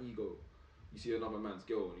to man ego. You see another man's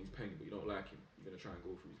girl and he's paying, but you don't like him. You're gonna try and go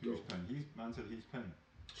for his Who's girl. paying? Man said he's paying.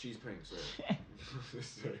 She's paying, sorry.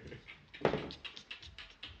 Sorry.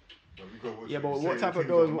 But we gotta watch Yeah, what but you what say, type of things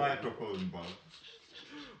girls- on microphone, bro.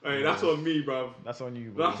 Hey, that's on me, bruv. That's on you,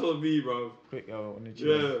 bro. That's on me, bruv. Quick, on the Yeah,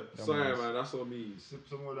 chin. Don't sorry, worry. man. That's on me. Sip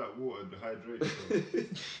some of that water to hydrate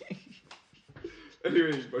yourself.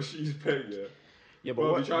 Anyways, but she's paying, yeah. Yeah, but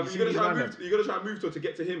Bro, what? you're you see gonna these try and man move. You're gonna try and move to her to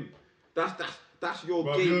get to him. That's your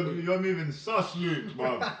Bro, game. you're moving sus moves,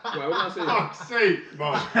 bro. Wait, what did I say? Fuck's sake,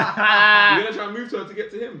 bro. You're gonna try and move to her to get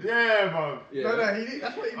to him. Yeah, bro. Yeah. No,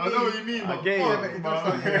 that's what he means. I know what you mean, I but get it. fuck, Yeah, but he bro. does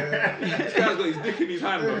something, yeah. This guy's got his dick in his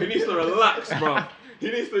hand, bro. He needs to relax, bro. He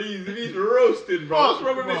needs roasted, bro. What's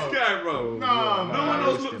wrong with this Fuck, guy, bro? Oh, Nah, yeah, No one man. else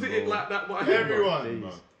roasting, looked at it bro. like that, but him, bro. Everyone, Please.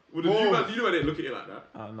 bro. Well, you know I didn't look at it like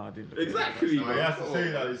that. No, I didn't. Exactly. No, he has to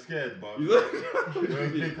say that he's scared, but You know? it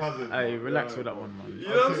was big cousin. Hey, bro. relax with that one, man. You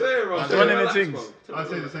know what I'm saying, bro? That's Tell one me of the relax, things. bro. I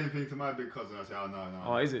say the same thing to my big cousin. I say, oh no.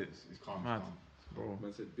 Oh, is it? He's calm. Mad. Calm. Bro.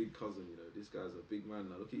 Man said big cousin, you know. This guy's a big man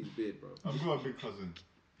now. Look at his beard, bro. I've got a big cousin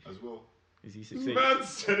as well. Is he 6'8"? Man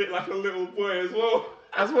said it like a little boy as well.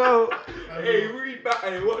 As well. Hey, read back.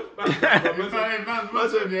 Hey, watch back. Man's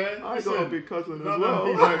listen, yeah. I got a big cousin as None well.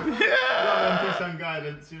 of peace and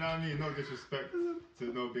guidance, you know what I mean? No disrespect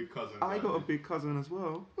to no big cousin. I got a big cousin as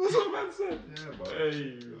well. That's what man said. Yeah, but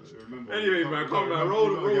Hey. remember. Anyways, man, come man.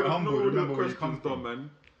 Roll get the humble. Remember no where you come questions from. done, man.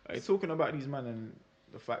 Hey, talking about these men and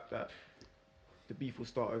the fact that the beef will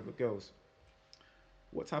start over girls.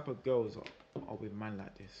 What type of girls are with man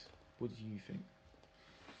like this? What do you think?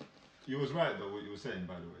 You was right though. What you were saying,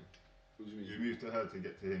 by the way. What do you mean? You moved to her to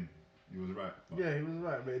get to him. You was right. But Yeah, he was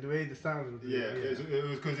right, but the way the sound was. Yeah, it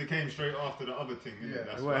was because it came straight after the other thing. Yeah.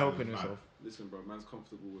 That's They why weren't it was helping mad. himself. Listen, bro, man's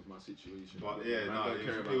comfortable with my situation. But yeah, Man no, don't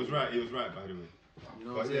care he about was me. right. He was right, by the way. You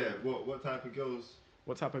know what But I'm yeah, saying? what type of girls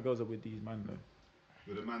What type of girls are with these men though?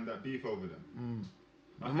 with a man that beef over them?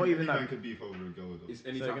 I I'm think not even any that- man could beef over a girl though. It's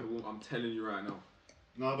any So type again- of woman. I'm telling you right now.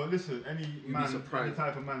 No, but listen, any be man, surprised. any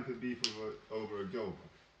type of man could beef over a girl.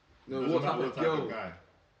 Bro. No, Doesn't what matter type of girl? guy.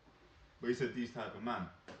 But he said these type of man.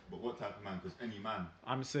 But what type of man? Because any man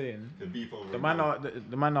I'm saying could beef over the a man girl. are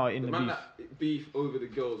the man are in The the, man beef. that beef over the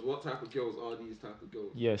girls. What type of girls are these type of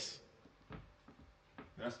girls? Yes.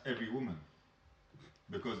 That's every woman.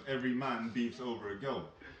 Because every man beefs over a girl.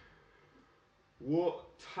 What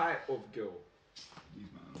type of girl? These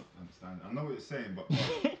men are not understanding. I know what it's saying, but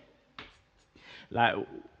Like,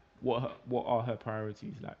 what are her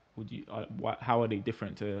priorities? Like, would you? How are they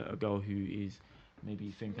different to a girl who is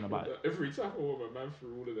maybe thinking about? Every type of woman, man,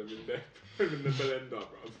 threw all of them in there, in the blender,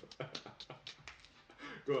 bro.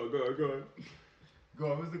 Go on.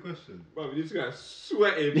 go on, what's the question? Bro, this guy's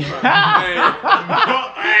sweating, bro.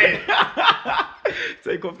 Hey.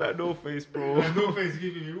 Take off that no face, bro. Yeah, no face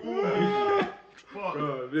giving me. Ooh, fuck.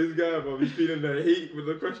 Bro, this guy, bro, he's feeling the heat with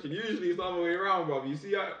the question. Usually it's the other way around, bro. You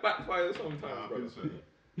see how it backfires sometimes, Nah, I've bro. been sweating.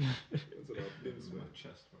 Into that bin It's in sweat. my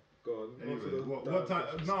chest, bro. Go on. Anyway, on to the what down type?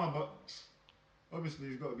 questions. No, but obviously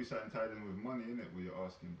he's got to be something tied in with money, innit? What you're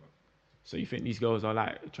asking, bro. So you think these girls are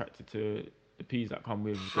like attracted to the P's that come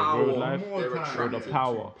with Power. the road life, More They're time, attracted yeah.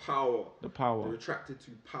 Power. to power. the They're power? attracted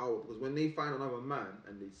to power because when they find another man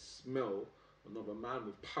and they smell another man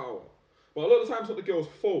with power, But a lot of the times it's not the girl's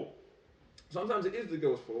fault. Sometimes it is the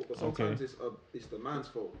girl's fault, but Okay. sometimes it's the man's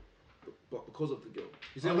fault. but because of the girl.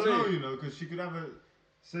 You see I what don't I'm know, saying? you know, because she could have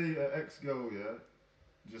say an ex-girl, yeah,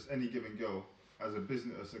 just any given girl, as a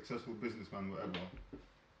successful businessman, whatever,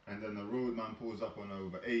 and then the roadman pulls up on her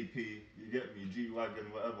with an AP, you get me,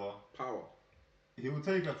 G-Wagon, whatever, Power. he will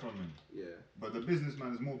take her from him. Yeah. But the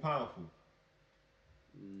businessman is more powerful.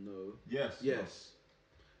 No. Yes. Yes.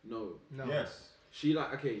 No. No. Yes. She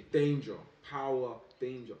like okay, danger, power,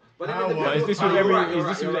 danger. But then Power. it depends But is what this type- with you're every- right, is you're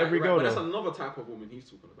this right, with you're every right, girl But that's though? another type of woman he's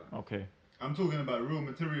talking about. Okay. I'm talking about real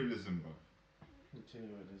materialism, bro.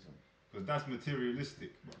 Because that's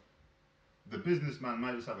materialistic, bro. The businessman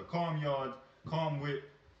might just have a calm yard, calm wit,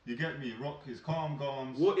 you get me, rock his calm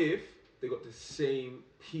garms. What if they got the same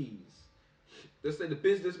P's? Let's say the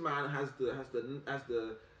businessman has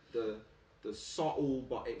the subtle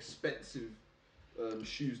but expensive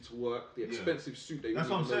shoes to work, the Yeah. expensive suit that That's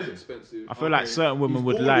you what I'm know is saying. expensive. I feel like Okay. certain women He's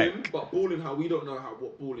would balling, like. but balling how we don't know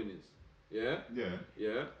what balling is. Yeah, Yeah.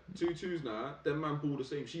 yeah. 2-2s now. Them man ball the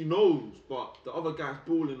same. She knows, but the other guy's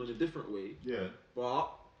balling on a different way. Yeah.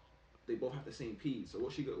 But they both have the same P's. So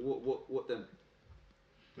what she got? What then?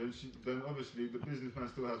 Then obviously the businessman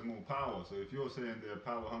still has more power. So if you're saying they're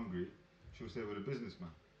power hungry, she'll say with a businessman.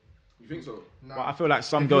 You think so? No. But I feel like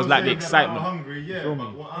some If girls you're like the saying they're power excitement. hungry, yeah. Feel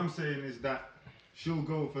But me? what I'm saying is that she'll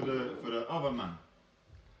go for the other man.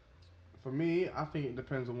 For me, I think it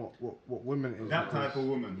depends on what women is. That type of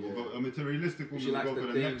woman Yeah. will go. A materialistic If woman she will likes go the for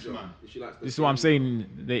the next danger. man. If she likes the This is what I'm danger.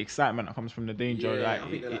 saying. The excitement that comes from the danger. Yeah, like, I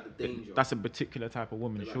think they like the danger. That's a particular type of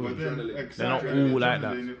woman. They like Surely. But then Adrenaline. excitement They're not and all like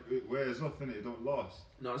that. adrenaline, it wears off, innit? It don't last.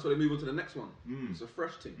 No, that's why they move on to the next one. Mm. It's a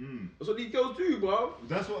fresh thing. Mm. That's what these girls do, bro.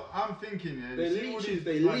 That's what I'm thinking. Yeah. They You see all leeches, these-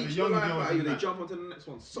 they like leech the young life girls out of you. and They that. jump onto the next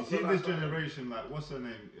one. You Suck see the this life out of you. generation, like what's her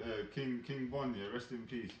name? King Bon, yeah, rest in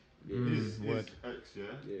peace. Yeah, His word. ex, yeah.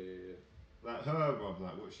 yeah. Like her, bruv,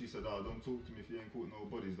 like what she said, oh, don't talk to me if you ain't caught no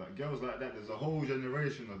bodies. Like girls like that, there's a whole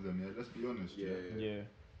generation of them, yeah, let's be honest. Yeah, Yeah.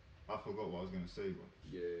 I forgot what I was going to say, bro.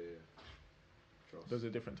 yeah. Trust. Those are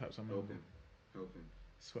different types of men. Help him. Help him.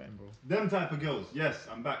 Sweating, bro. Them type of girls, yes,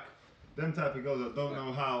 I'm back. Them type of girls that don't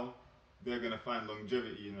know how they're going to find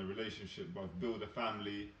longevity in a relationship, bruv. Build a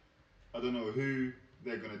family. I don't know who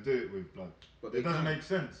they're gonna do it with blood. But It doesn't make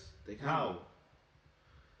sense. They can. How?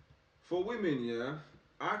 For women, yeah,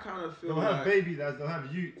 I kind of feel They'll have like, baby dads, they'll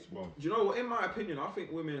have youths, bro. do you know what? In my opinion, I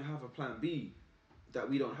think women have a plan B that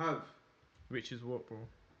we don't have. Which is what, bro?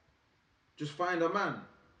 Just find a man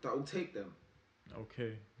that will take them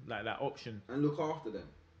Okay, like that option. and look after them.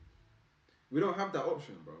 We don't have that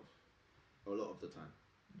option, bro. A lot of the time.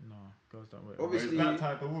 No, girls don't work. But Obviously- it's that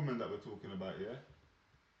type of woman that we're talking about, yeah?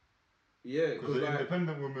 Yeah, Because because the like,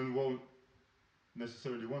 independent woman won't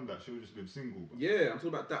necessarily want that. She'll just live single. Bro. yeah, I'm talking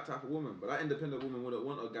about that type of woman. But that independent woman wouldn't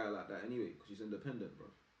want a guy like that anyway, because she's independent, bro.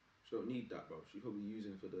 She don't need that, bro. She's probably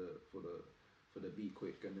using for the be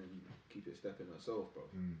quick and then keep it stepping herself, bro.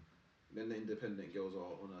 Then the independent girls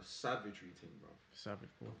are on a savagery thing, bro. Savage,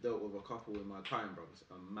 bro. I've dealt with a couple in my time, bro. It's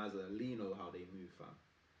a Mazzolino how they move, fam.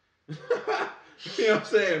 You know what I'm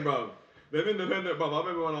saying, bro? Them independent, bro. I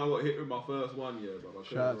remember when I got hit with my first one, yeah, bro.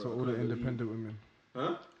 Shout out to all the independent women.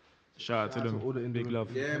 Huh? Shout out to them. all the Big independent-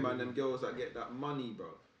 love. Yeah, man. Them girls that get that money, bro.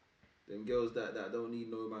 Them girls that don't need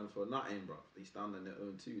no man for nothing, bro. They stand on their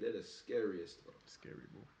own too. They're the scariest, bro. Scary,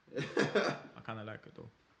 bro. I kind of like it though.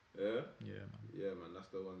 Yeah. Yeah, man. Yeah, man, that's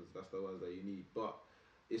the ones that you need. But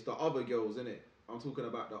it's the other girls, innit? I'm talking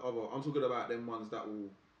about them ones that will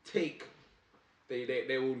take.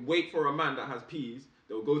 They will wait for a man that has peas.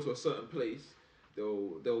 They'll go to a certain place.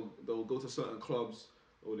 They'll go to certain clubs,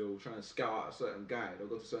 or they'll try and scout out a certain guy. They'll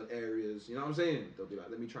go to certain areas. You know what I'm saying? They'll be like,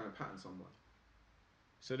 let me try and pattern someone.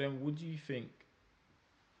 So then, would you think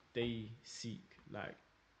they seek like?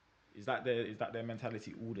 Is that their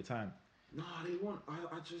mentality all the time? Nah, they want. I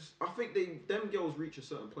think them girls reach a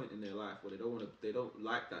certain point in their life where they don't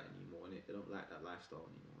like that anymore, innit? They don't like that lifestyle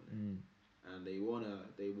anymore, innit? And they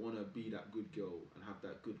wanna be that good girl and have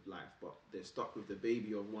that good life, but they're stuck with the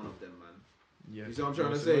baby of one of them, man. Yeah. You see what I'm trying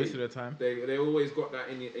to most, say? Most of the time. They always got that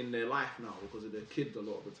in their life now because of their kids a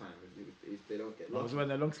lot of the time. If they don't get I was lucky. wearing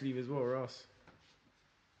their long sleeve as well, or else.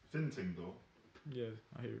 Finting though. Yeah,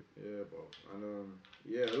 I hear it. Yeah, bro. And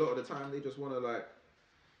a lot of the time they just wanna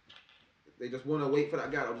wait for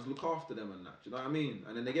that guy that'll just look after them and that. Do you know what I mean?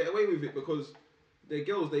 And then they get away with it because they're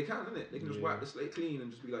girls. They can, innit? They can just Yeah. wipe the slate clean and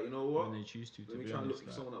just be like, you know what? When they choose to Let me be try and look honest. for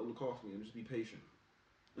Like. someone that will look after me and just be patient.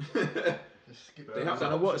 Just skip They have So,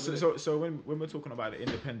 that now what, option, so when we're talking about the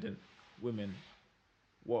independent women,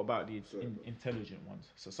 what about the Sorry, bro. intelligent ones?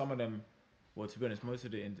 So some of them, well, to be honest, most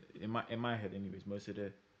of the in my head, anyways, most of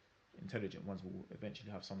the intelligent ones will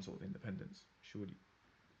eventually have some sort of independence, surely.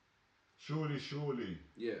 Surely.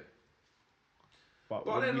 Yeah. But But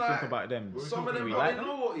what do then, we like, think about them? We're Some of them, we bro, like you them?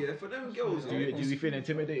 know what? Yeah, for them girls, Do yeah, we feel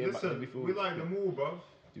intimidated? Listen, we like them all, bro.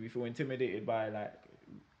 Do we feel intimidated by like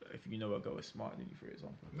if you know a girl is smarter than you, for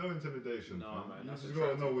example? No intimidation. No, fam. man, You that's just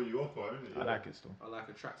gotta know attractive. what you offer, innit? I like it still. I like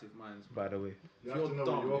attractive minds. By the way, You If have to you're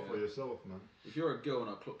know what dumb, you offer yeah. yourself, man. If you're a girl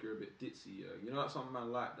and I clock you're a bit ditzy, yeah, you know that some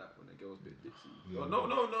man like that when a girl's a bit ditzy.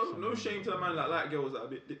 Yeah. No shame to the man that like girls that are a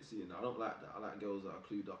bit ditzy, and I don't like that. I like girls that are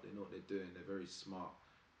clued up. They know what they're doing. They're very smart.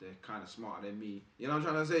 They're kind of smarter than me. You know what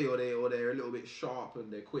I'm trying to say? Or they're a little bit sharp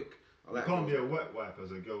and they're quick. I You like can't be a girls wet wipe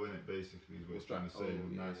as a girl, innit? Basically, is what it's trying to say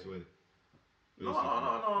in a nice way. No.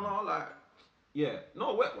 Like, yeah,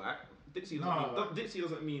 not wet whack. Ditzy doesn't No, mean like- ditzy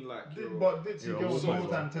doesn't mean like. But ditzy You're a girls woman, all the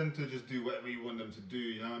bro. time tend to just do whatever you want them to do,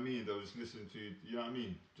 you know what I mean? They'll just listen to you, you know what I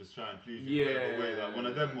mean? Just try and please you in whatever way, like one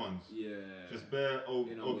of them ones. Yeah. Just bare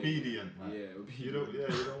In a way. obedient, man. Yeah, You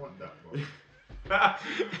don't want that, bro.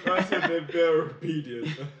 I said they're very obedient.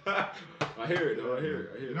 I hear it though. I hear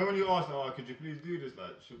it. You know when you ask, could you please do this? Like,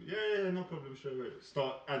 yeah, no problem, straight away.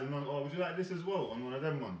 Start adding on, would you like this as well on one of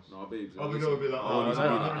them ones? No, babes. Other girl will be like, no, no,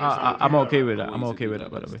 I'm okay with that. I'm okay with that,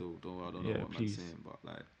 by the way. Still, I don't know Yeah, what please. man's saying, but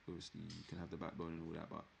like, obviously you can have the backbone and all that,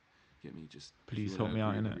 but get me just. if Please you help wanna me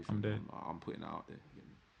out, agree with innit? I'm everything, there. I'm putting it out there. Get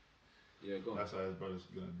me. Yeah, go on. That's how his brother's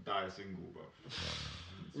gonna die single, bro.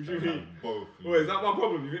 What do you mean? Both. Wait, is that my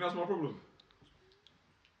problem? You think that's my problem?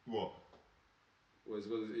 What? Well, it's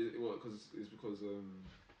because of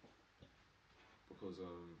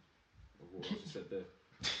what I just said there.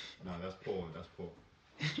 No, that's poor.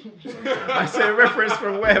 I said reference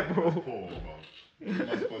from where, bro? Poor, bro. What am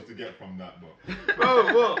I supposed to get from that, bro?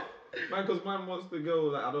 Bro, what? Man, because man wants to go,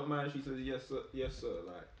 like, I don't mind. She says, yes, sir,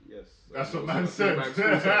 like, yes. That's what no, man sir, said. free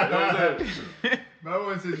bags full, sir. You know what I'm saying? Man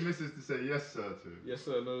wants his missus to say yes, sir, to him. Yes,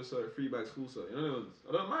 sir, no, sir, 3 bags full, sir. You know,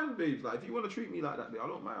 I don't mind, babes. Like, if you want to treat me like that, babe, I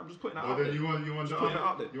don't mind. I'm just putting that But out then there. you want Just the putting it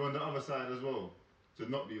out other, there. you want the other side as well to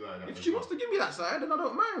not be like that. If as she well. wants to give me that side, then I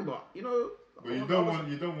don't mind. But, you know. But you don't want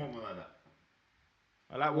one like that.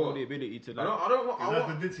 I like What? what the ability to I like. don't want. I 'Cause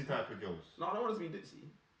want. that's the ditzy type of girls. No, I don't want her to be ditzy.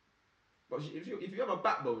 But if you have a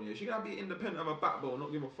backbone, yeah, she can be independent of a backbone,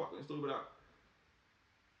 not give a fuck, and still be like,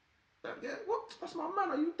 Yeah, what? That's my man.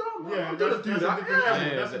 Are you dumb? Yeah, I'm that's gonna do a that. different level.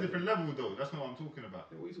 Yeah, That's a yeah. different level though. That's not what I'm talking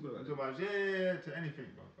about. What are you talking I'm about? talking about yeah to anything,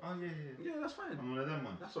 bro. Oh yeah. Yeah, that's fine. I'm one of them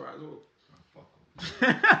ones. That's alright as well. Oh, fuck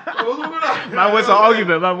off. Man, what's the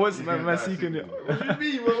argument, man? What's You man, can't man die seeking single. it? What do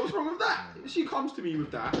you mean? What's wrong with that? If she comes to me with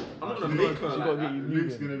that, I'm not gonna make her She like gotta that. get you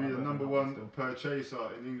Luke's moving. gonna be the number one purchaser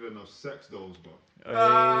in England of sex dolls, bro.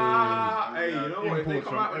 Ah, hey, Yeah, you know what? If they imports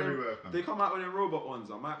come from out with everywhere, them, fam. they come out with them robot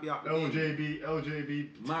ones, I might be out the game.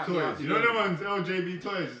 LJB Might be toys. out You know the the ones LJB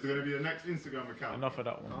toys is gonna be the next Instagram account. Enough of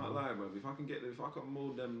that one. Can't bro. lie, bro. If I can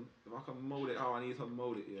mold them, if I can mold it how I need to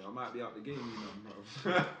mold it, yeah, I might be out the game,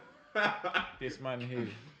 you know, bro. This man here.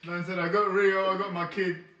 Man said I got Rio, I got my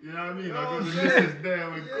kid. You know what I mean? I got the Yeah. missus there.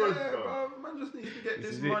 We're Yeah, good, bro. bro. Man just needs to get This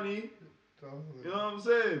this is it. money. You know what I'm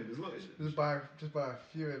saying? It's not, Just buy a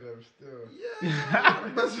few of them still. yeah.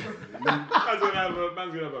 Man's gonna have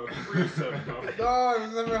a threesome, bro. No,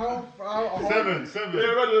 there's a whole Seven.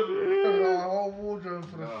 a whole wardrobe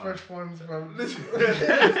for the Nah. fresh ones, bro. Listen,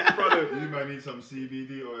 brother. You might need some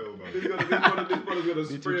CBD oil, bro. This brother's gonna Need to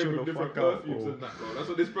spray chill him the with different fuck out, perfumes bro. and that, bro. That's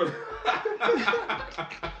what this brother.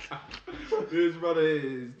 This brother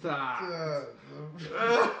is tight.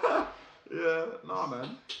 Yeah, nah,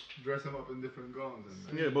 man. Dress them up in different gowns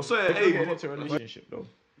and Yeah, but so If you're hey, getting into a relationship though,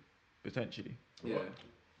 potentially. yeah.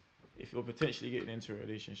 If you're potentially getting into a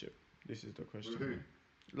relationship, this is the question. With who?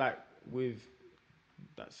 Like with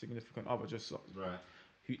that significant other, just like, Right.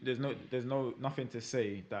 there's nothing to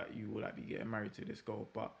say that you will like be getting married to this girl,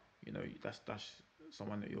 but you know that's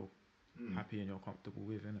someone that you're happy and you're comfortable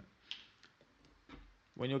with, innit?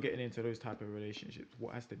 When you're getting into those type of relationships,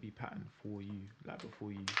 what has to be patterned for you, like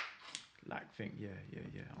before you like think, yeah,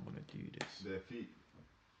 I'm gonna do this. Their feet.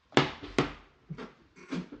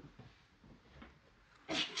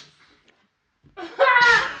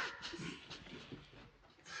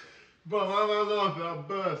 Bro, my man laughing, I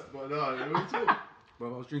burst, but nah, you know what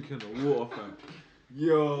Bro, I was drinking the water, fam.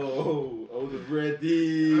 Yo, I was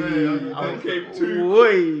ready. Hey, I I came too.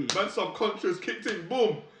 Oi! Man, subconscious kicked in,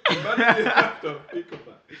 boom. Man didn't have to think of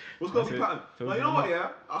that. What's got to be That's it. patterned? Tells Like, you you know what,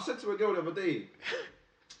 enough. yeah? I said to a girl the other day,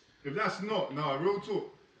 If that's not, nah, real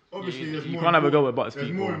talk. Obviously, You there's more. can't have a go with There's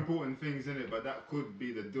Butterspeed, more bro. important things in it, but that could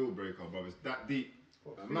be the deal breaker, bro. It's that deep.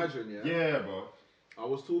 imagine, yeah. Yeah, bro. I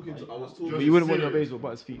was talking to, But Just you wouldn't want your serious. babes with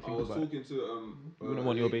Butterspeed. I Think was about it. talking to You wouldn't a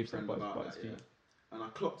want your lady babes to friend have about Butter's that, feet. yeah. And I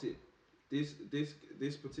clocked it.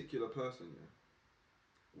 This particular person,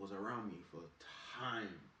 yeah, was around me for time,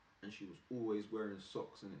 and she was always wearing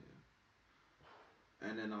socks in it. Yeah.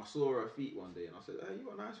 And then I saw her feet one day, and I said, "Hey, you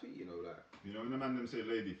got nice feet, you know, like." You know when the man them say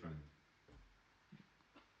lady friend.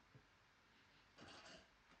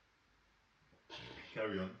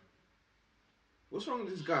 Carry on. What's wrong with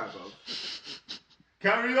this guy, bro?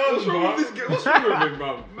 Carry on, What's wrong bro. with this guy? What's wrong with him,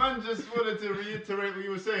 bro? Man just wanted to reiterate what you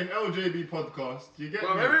were saying. LJB podcast. You get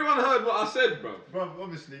Bro, me? everyone heard what I said, bro. Bro,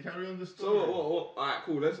 obviously, carry on the So story. what? Alright,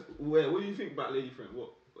 cool. What do you think about lady friend? What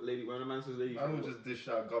lady? When a man says lady I friend, will what? just dish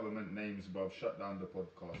out government names, bro. Shut down the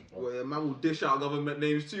podcast, bro. Well, a man will dish out government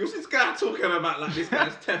names too. What's this guy talking about? Like this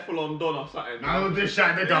guy's Teflon Don or something? I will dish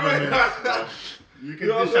out the government, bro. You can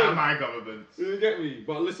You know what dish I'm out saying? my government. You get me?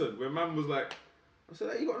 But listen, when man was like, I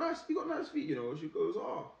said, hey, you got nice feet, you know. She goes,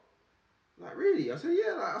 oh, like really? I said,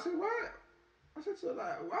 yeah. Like, I said, why? I said to her,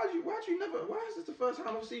 like, why is this the first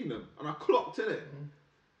time I've seen them? And I clocked in it.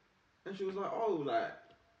 And she was like, oh, like,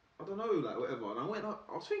 I don't know, like, whatever. And I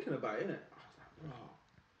was thinking about it, innit? I was like, bro.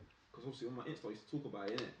 Because obviously on my Insta, I used to talk about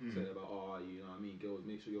it, innit? Saying about, oh, you know what I mean, girls,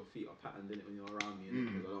 make sure your feet are patterned, innit, when you're around me,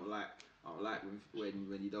 innit? Because I don't like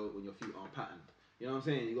when your feet aren't patterned. You know what I'm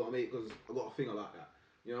saying? You gotta make, because I got a thing like that.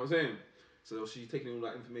 You know what I'm saying? So she's taking all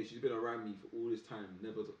that information. She's been around me for all this time.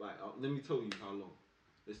 Never, like, let me tell you how long.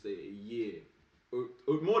 Let's say a year. Or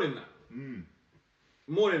more than that.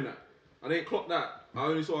 More than that. I didn't clock that. I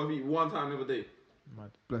only saw her feet one time the other day. Mad.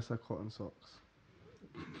 Bless her cotton socks.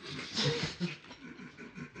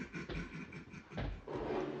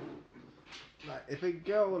 Like, if a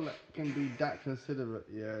girl like, can be that considerate,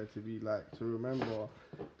 yeah, to be like, to remember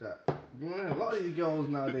that, you know, a lot of these girls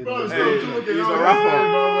nowadays. Bro, they- stop Hey, talking. he's a I'm rapper.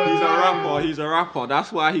 sorry, bro. He's a rapper.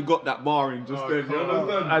 That's why he got that bar in just then. You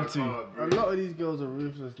understand? Had to. A lot of these girls are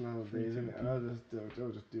ruthless nowadays, innit? And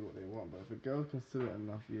they'll just do what they want. But if a girl's considerate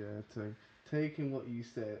enough, yeah, to take in what you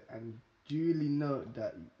said and duly note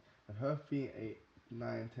that if her feet 8,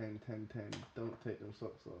 9, 10, 10, 10, don't take them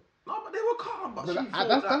socks off. No, but they were calm. But But she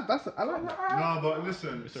thought that's I like that. No, but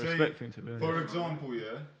listen. It's a Say, respect thing to learn. for example,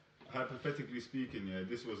 yeah, hypothetically speaking, yeah,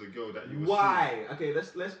 this was a girl that you were Why? Okay, let's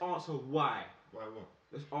answer why. seeing. Why what?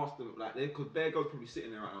 Let's ask them, like, because their girls probably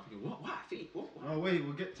sitting there right now thinking, what feet? What? No, wait,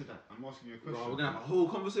 we'll get to that. I'm asking you a question. Bro, we're gonna have a whole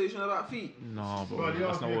conversation about feet. No, bro, But you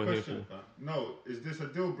that's asked not me a what we're here question, for. fam. No, is this a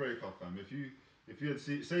deal breaker, fam? If you had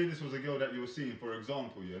say this was a girl that you were seeing, for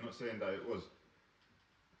example, you're not saying that it was.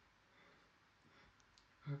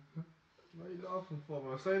 What are you laughing for,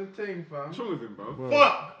 bro? Same thing, fam. What's wrong with him, bro? Bro,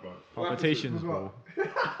 Fuck, bro. palpitations, bro.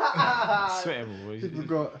 Sweating, bro. He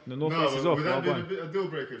forgot. The No, North Face is but off. would that Well be done. a deal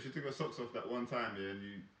breaker if she took her socks off that one time, yeah,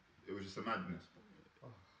 and it was just a madness?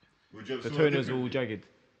 Would you have The saw it toenails all differently? jagged.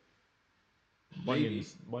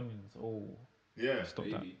 Bunions. Oh. Yeah. Stop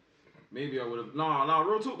that. Maybe I would have. Nah,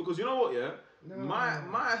 real talk, because you know what, yeah? No.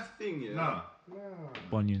 My thing, yeah. Nah. Nah.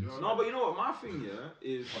 Bunions. No, but you know what? My thing, yeah,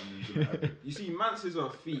 is you see, Mance is a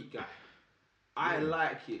feet guy. I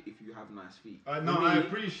like it if you have nice feet. No, For I me,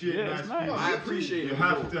 appreciate Yeah, nice it's nice. feet. I appreciate You it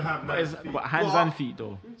have as well. to have But, nice it's, feet. but hands But- and feet,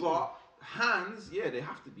 though. But hands, yeah, they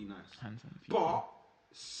have to be nice. Hands and feet. But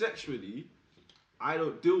sexually, I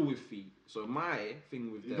don't deal with feet. So my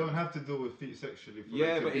thing with You them. don't have to deal with feet sexually. For Yeah,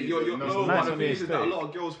 it to but be you're no, no, nice but the on thing the is that a aesthetic. lot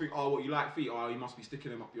of girls think, oh, what you like feet? Oh, you must be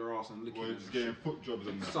sticking them up your ass and licking Or them, just getting foot jobs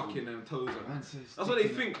and that. sucking them toes. And Man that. says That's what they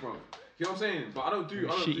sticking think, bro. You know what I'm saying? But I don't do.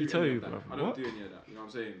 I don't Shitty do toe, any of that. bro. I don't What? do any of that. You know what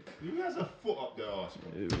I'm saying? Who has a foot up their ass,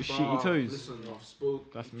 bro? Shitty Bruh, toes. Listen, I've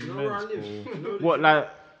spoke. That's you know where I men's, live. bro. You know the- What, like,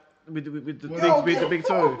 with the big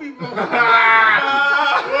toe? What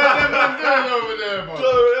are them doing over there, bro? Hey,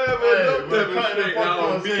 we're cutting the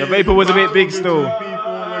podcast here. The vapor was a bit big still. People,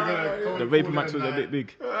 we're gonna The Vapor Max was a bit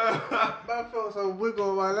big. Man felt some wiggle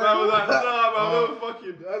on my leg. I was like, nah, man, don't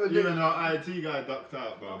fucking. Even our IT guy ducked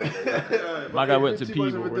out, bro. My guy went to Too pee,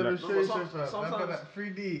 much bro. of a Relax. demonstration, No, fam. sometimes- I felt like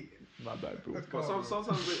 3D. My bad, bro. But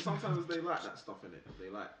sometimes they like that stuff in it. They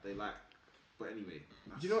like. But anyway.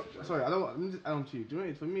 Do you know? Sorry, I don't. Let me just add on to you. Do you know?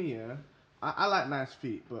 What, for me, yeah, I like nice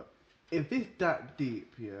feet, but if it's that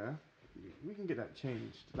deep, yeah, we can get that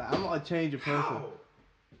changed. Like I'm not a changer person. How?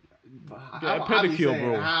 But Get a I be pedicure, saying,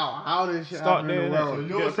 bro. How does shit Start happen in there, the So world?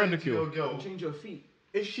 Get a you're saying to pedicure. your girl, Change your feet.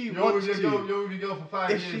 If she you're wants with your girl, to, you're with your girl for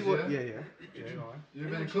 5 if years, she wants, yeah? yeah. Go on.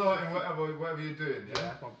 You've been clotting whatever you're doing, Yeah, yeah?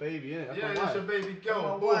 that's my baby, innit? That's Yeah, my that's wife. your baby That's girl.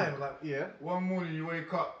 my Boom. wife. Like, yeah. One morning you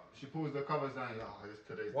wake up, she pulls the covers down. You're like,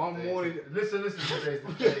 oh, today's One the day. morning- Listen, today's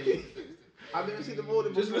the day. I've never seen the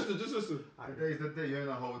morning Just before. listen. Today's the day. You're in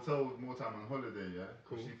a hotel with more time on holiday, yeah?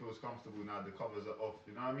 Cool. She feels comfortable now. The covers are off.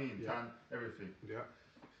 You know what I mean? Yeah. Tan, everything. Yeah.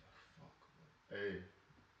 Hey,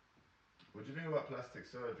 what do you think about plastic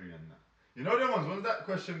surgery and that? You know the ones. Once that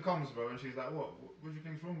question comes, bro, and she's like, "What do you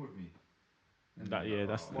think's wrong with me?" And That, you're yeah, like,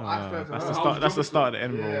 that's "Oh, that's the How start. would That's you the start of the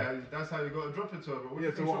end, bro. yeah, that's how you got to drop it to her. But what do Yeah,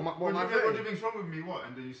 you so think's what wrong- am I- what what am I do you saying? think's wrong with me? What?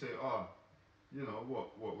 And then you say, you know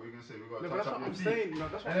what? What were you gonna say? We got to No, but touch that's up what your I'm feet. saying. No,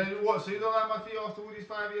 that's what. And then what? So you don't like my feet after all these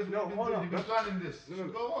 5 years? No, What hold on, You've been that's- planning this. no, no.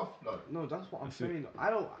 So go off, blood. No, that's what I'm That's it. saying. I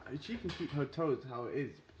don't. She can keep her toes how it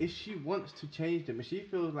is. If she wants to change them, if she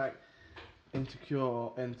feels like insecure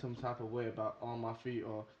or in some type of way about my feet,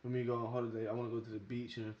 or when we go on holiday, I want to go to the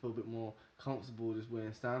beach and feel a bit more comfortable just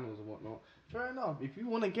wearing sandals and whatnot. Fair enough. If you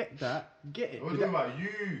want to get that, get it. We're But talking that- about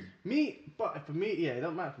you. me, but for me, yeah, it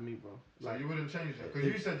don't matter for me, bro. So Like, you wouldn't change that because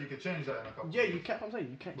you said you could change that in a couple. yeah, of you years. can't. I'm saying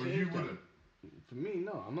you can't But change you that. wouldn't. For me,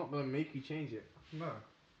 no. I'm not gonna make you change it. No.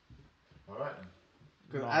 All right then.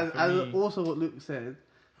 Because No, for as me- also what Luke said,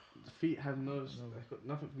 feet have it's got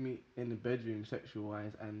nothing for me in the bedroom sexual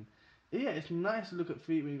wise, and yeah, it's nice to look at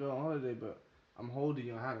feet when you go on holiday, but I'm holding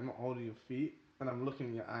your hand, I'm not holding your feet, and I'm looking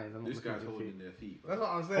in your eyes. I'm not This looking guy's at your holding feet. their feet. That's what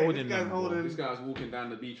I'm saying. Holding this guy's them, bro. holding, This guy's walking down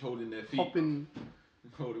the beach holding their feet. hopping.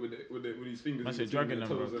 Holding with his fingers. That's in it, between dragging their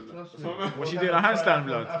them, toes bro. and that. Trust me. What she doing? A handstand,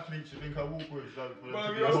 blood. Athletes, you think I walk with? Bro, to you be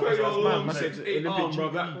know, honest, your that's long mad. 6'8" Olympic arm, bro.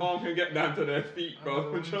 gym. That arm can get down to their feet,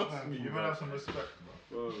 bro. You Trust me, might bro. have some respect,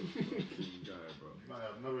 bro. Bro, fucking guy, bro. You might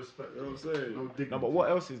have no respect. You know what I'm saying? No dignity. No, but what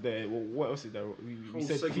else is there? What else is there? We Whole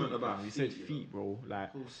said segment feet, about bro. We said feet, you feet, bro.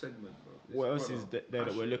 Like, Whole segment, bro. This what else brother, is there that we're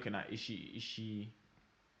passionate. looking at? Is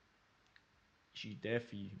she there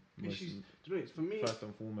for you? Is she, do you know, it's for me, First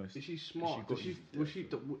and foremost. is she smart? got Does she, you? was she,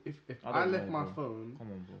 if I I don't left know, my bro. phone, Come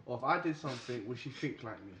on, bro. or if I did something, would she think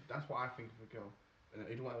like me? That's what I think of a girl. And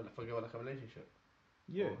you don't want to forget like a relationship.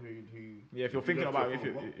 Yeah. Or who Yeah, if you're If you thinking left about your it,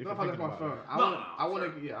 if phone, you're not if I left thinking my about phone. it. I want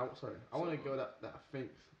to, fair. yeah. I want a So- girl that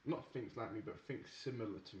thinks, not thinks like me, but thinks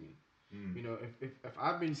similar to me. Mm. You know, if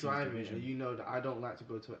I've been Sees driving division. and you know that I don't like to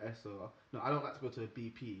go to an Esso, no, I don't like to go to a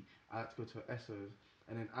BP. I like to go to an Esso's,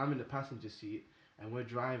 and then I'm in the passenger seat and we're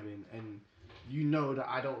driving, and you know that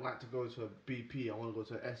I don't like to go to a BP. I want to go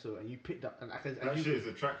to an Esso, and you picked up, and That shit is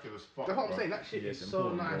attractive as fuck. that's what I'm bro. saying. That shit Yeah, is it's so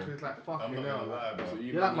important, nice. bro. It's like I'm fucking not hell. gonna lie, bro. So you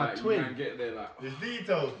You're man like my twin. You man get there like, It's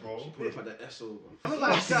details, bro. she put up at the SO, bro. I'm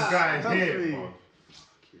like Fucking guy that. here, Trust me. bro.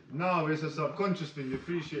 No, it's a subconscious thing. You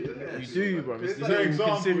appreciate it. You do, bro. It's It's the an little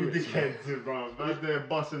example, considerates, bro. dickheads, bro. Man, they're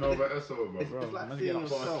busting over SO, bro. It's Bro, like man, seeing get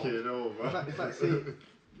yourself. Fucking hell, bro. It's like seeing. Dead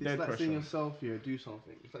It's like pressure. seeing yourself here do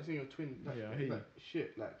something. It's like seeing your twin. Like, Yeah, I it's hear like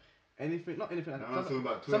shit. Like anything, not anything. Like, Now I'm talking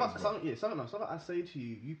about twins, bro. something I say to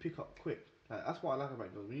you, you pick up quick. Like that's what I like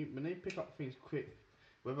about girls. When they pick up things quick,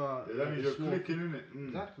 whether Yeah, that means it's you're small- clicking, innit?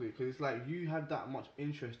 Exactly, because it's like you have that much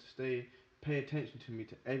interest to pay attention to me,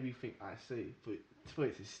 to everything I say, for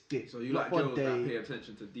it to stick. So you Not like for a girls that day. pay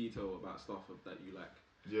attention to detail about stuff that you like.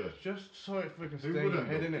 Yeah. Just so it freaking stay Who in your wouldn't,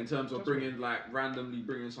 head, though? innit? In terms of Trust me. randomly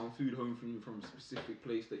bringing some food home from a specific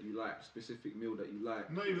place that you like, specific meal that you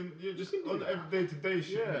like. Not even, you're just You can do on every day-to-day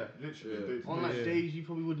shit. Yeah. innit? Literally, Yeah. day-to-day On like shit. days you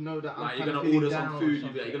probably would know that Like I'm you're kinda gonna feeling order down some or food,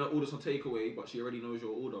 something. you're gonna order some takeaway, but she already knows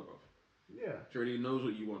your order, bro. Yeah, She already knows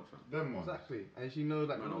what you want, fam. Them ones. exactly. And she knows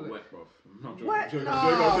that. Man, I'm wet, bro. I'm Wet? joking. No.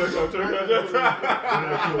 I'm joking.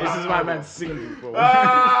 This is why man's single, bro.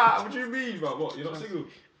 Ah, what do you mean, bro? What? You're not single?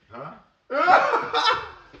 Huh?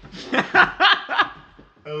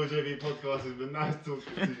 LJV podcast has been nice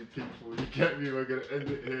talking to you people. You get me? We're gonna end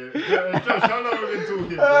it here. Josh, how long have we been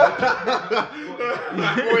talking, bro?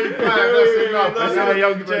 45, that's enough. That's Yeah,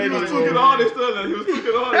 young He Jamie. was talking the hardest earlier. He was talking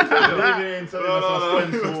the hardest earlier. Leave it in something No,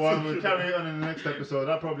 suspenseful one. We'll carry it on in the next episode.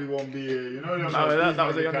 That probably won't be here. You know That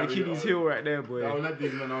was a young Achilles heel right there, boy. I'll let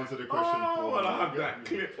these men answer the question. Oh, for well, me. I have that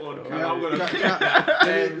clip on. Yeah, I'm gonna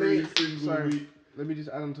every single week. Let me just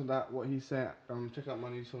add on to that what he said. Check out my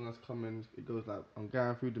new song that's coming. It goes like I'm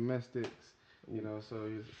going through domestics, you know. So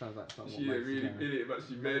it sounds like something. She ain't really in it, but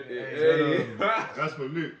she meant it. Hey. Hey. That's for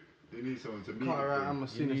Luke. They need someone to meet. Can't with write, him. I'm a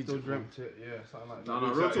sinner, need still to- dreamt it. Yeah, something like that.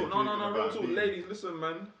 No, real talk. No, real talk. Ladies, listen,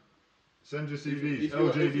 man. Send your If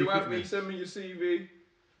CVs. you have me, Fitness. send me your CV.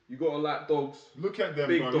 You gotta like dogs. Look at them,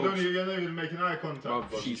 Big bro. dogs. You're not even making eye contact. Bruv,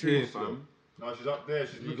 bro. she's True here, still. fam. No, she's up there.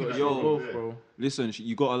 She's looking got- at yo, you Both, there. bro. Listen,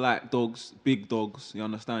 you gotta like dogs, big dogs. You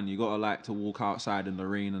understand? You gotta like to walk outside in the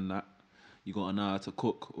rain and that. You gotta know how to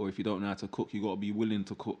cook, or if you don't know how to cook, you gotta be willing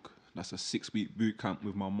to cook. That's a 6-week boot camp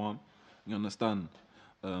with my mom. You understand?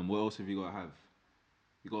 What else have you gotta have?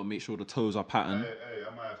 You gotta make sure the toes are patterned. Hey,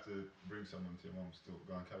 I might have to bring someone to your mum still.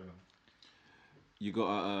 Go and carry on. You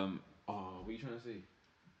gotta what are you trying to say?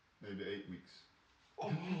 Maybe 8 weeks.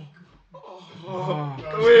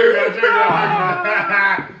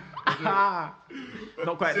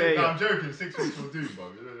 Not quite there I'm yet. joking. 6 weeks will do,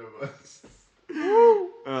 bro. You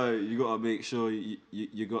don't know, You gotta make sure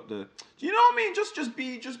you got the. Do you know what I mean?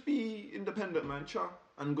 Just be independent, man. Cha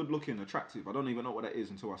and good looking, attractive. I don't even know what that is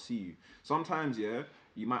until I see you. Sometimes, yeah,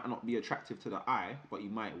 you might not be attractive to the eye, but you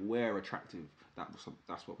might wear attractive.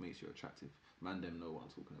 That's what makes you attractive. Man, them know what I'm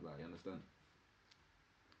talking about. You understand?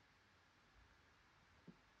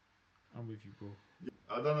 I'm with you, bro.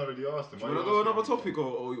 I don't already asked him. Do Why you wanna you go asking another me? topic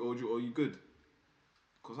or you good?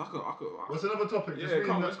 Cause I could. What's another topic? Yeah, Just read,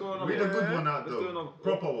 come, let's go another read a one. good one out, Let's do though. another-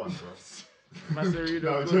 Proper one, bro. Mastery,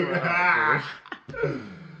 No, no, joking.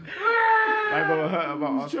 I got hurt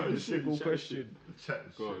about asking a single question.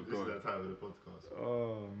 Chat Go on, shit. This go is on. that time of the podcast.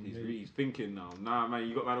 Oh, He's mate. really thinking now. Nah, man,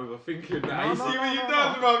 you got man over thinking now. No, You no, see no, what you no,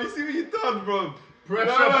 done, bro? You see what you done, bro? Pressure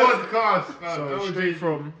No, podcast, man. So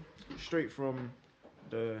LJ. straight from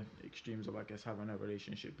the extremes of, I guess, having a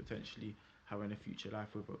relationship, potentially having a future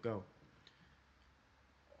life with a girl.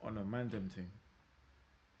 On a mandem thing,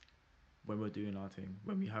 when we're doing our thing,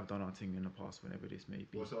 when we have done our thing in the past, whenever this may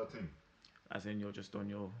be, What's our thing? as in you're just on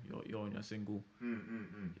you're on your single,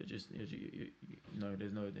 you're just you know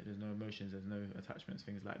there's no emotions, there's no attachments,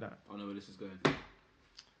 things like that. I know where this is going.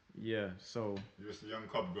 Yeah, so You're just a young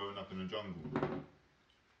cub growing up in the jungle.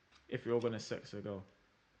 if you're gonna sex a girl,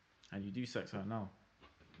 and you do sex her now,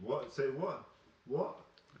 What? Say what? What?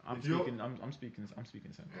 I'm If you're- speaking sense.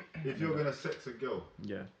 If you're gonna sex a girl,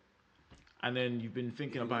 Yeah. And then you've been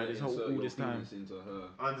thinking about it all this time. Into her.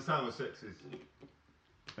 I understand what sex is.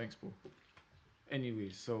 Thanks, bro.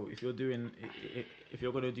 Anyways, so if you're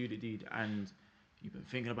gonna do the deed and you've been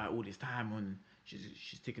thinking about it all this time, and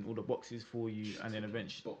she's ticking all the boxes for you, and then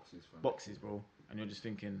eventually boxes, bro, and you're just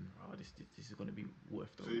thinking, oh, this is gonna be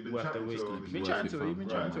worth the So you've been worth the chatting wait. to her, You've been chatting to her. You've been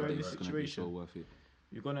chatting to her in this It's gonna be so situation. worth it.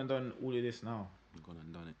 You've gone and done all of this now. I've gone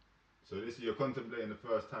and done it. So this you're contemplating the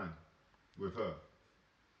first time with her.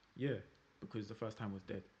 Yeah, because the first time was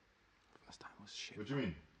dead. First time was shit. What do you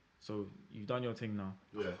mean? So you've done your thing now.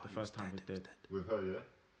 Yeah, The first time was dead. with her, yeah.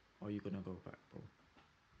 Are you gonna go back, bro?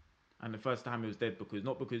 And the first time it was dead because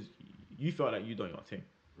not because you felt like you done your thing,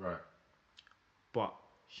 Right. but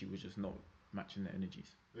she was just not matching the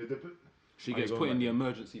energies. It dep- She Are gets you put going in the back?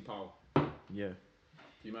 emergency pile. Yeah.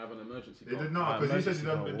 You might have an emergency. It call. did not because he said you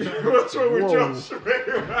done been Emergency chatting. What's wrong with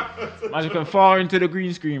Whoa. Josh? Man, you can far into the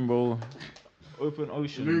green screen, bro. open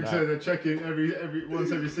ocean. Luke like, said they're checking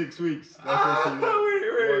once every 6 weeks. That's what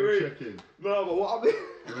wait. checking. No, but what I mean,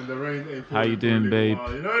 When the rain ain't How you falling doing, for a little babe?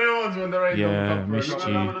 while. You know the ones when the rain Yeah, don't come for a missed you couple-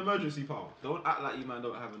 you. man have an emergency, pal. Don't act like you man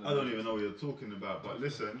don't have an I emergency. don't even know what you're talking about, but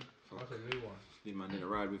listen. That's a new one. You man didn't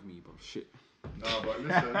ride with me, but shit. No, but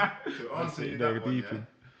listen. To answer you Very that one, deep, yeah. yeah.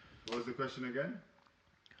 What was the question again?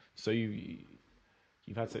 So you've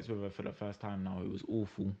had sex with her for the first time now. It was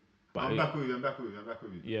awful. But I'm back with you. I'm back with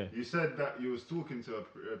you. Yeah. You said that you was talking to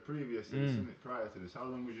her previously, isn't it, prior to this. How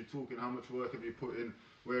long was you talking? How much work have you put in?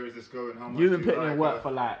 Where is this going? How much You've been do you putting in like work her?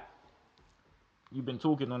 for like. You've been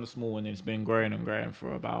talking on the small and it's been growing and growing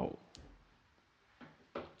for about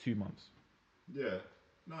 2 months. Yeah.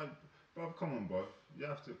 No, bruv, come on, bruv. You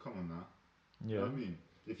have to come on now. You Yeah. know what I mean?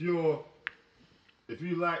 If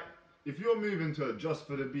you're moving to her just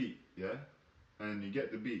for the beat, yeah, and you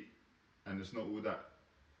get the beat, and it's not all that,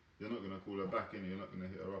 you're not gonna call her back in. You're not gonna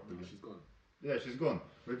hit her up again. She's gone. Yeah, she's gone.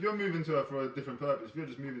 But if you're moving to her for a different purpose, if you're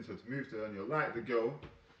just moving to her to move to her, and you like the girl,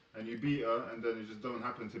 and you beat her, and then it just don't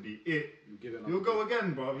happen to be it, You give it up. you'll go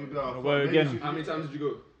again, bro. You'll be like, You'll fuck, go maybe again. she should How many be- times did you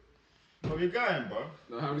go? Bro, you're going, bro.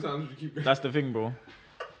 No, how many times did you keep going? That's the thing, bro.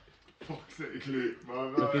 Fuck's sake, Luke, bro.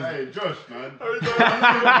 No, Because- hey, Josh, man.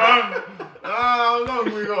 How long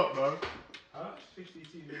we got, bro?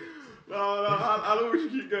 52 minutes. No, how long would you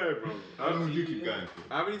keep going, bro? How long did you keep going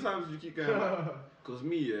for? How many times did you keep going? Because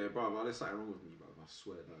me, yeah, bro, there's something wrong with me, bro. I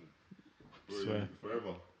swear, man. Swear.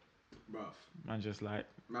 Forever. Bro, Man, just like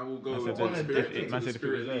man will go Man said until the that- spirit, if- until man the said if it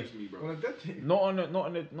spirit was there. leaves me, bro. On a dead thing. not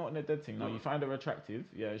on a dead thing. Now you find her attractive.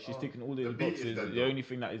 Yeah, she's Oh. ticking all these The beat is boxes. dead, The though. only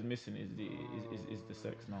thing that is missing is the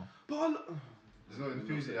sex now. But There's no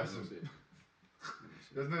enthusiasm.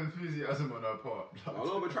 There's no enthusiasm on her part. A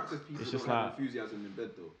lot of attractive people It's don't just have like- enthusiasm in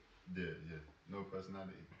bed, though. Yeah. No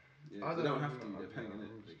personality. Yeah, they don't have to. They're paying in it.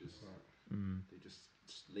 Mm, They just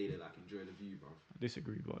lay there like enjoy the view, bro. I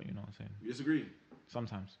disagree, but you know what I'm saying. You disagree?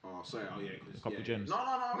 Sometimes. Oh, sorry. Oh yeah, 'cause- A couple yeah, gems. Yeah. No,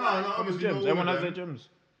 No, Couple obviously gems. not all Everyone of has their them. gems.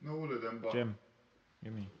 Not all of them, but Gem.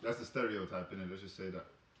 You mean? that's the stereotype, innit? Let's just say that.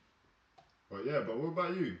 But yeah, but what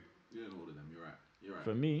about you? Yeah, all of them. You're right. You're right.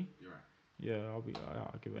 For me, You're right. yeah, I'll give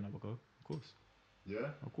it another go. Of course.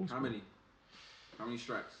 Yeah? Of course. How bro. many? How many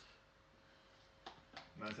strikes?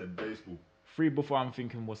 Man said baseball. 3 before I'm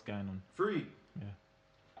thinking what's going on. 3. Yeah.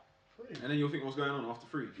 And then you'll think what's going on after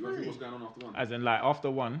 3. You won't think what's going on after 1. As in, like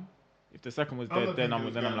after 1, if the second was I'm dead, not then thinking I'm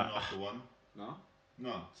what's like, going on after one. No.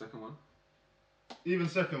 No. Second one. Even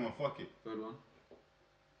second one, fuck it. Third one.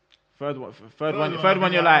 third one, I'll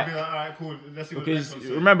be you're like, alright, cool. Let's see what the because next one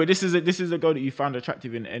says. remember this is a girl that you found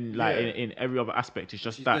attractive in like Yeah. in every other aspect. It's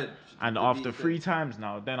just She's that, dead. and The after beat is 3 dead. times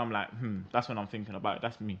now, then I'm like, that's when I'm thinking about it.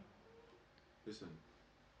 That's me. Listen.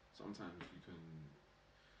 Sometimes you can.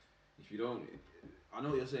 If you don't. I know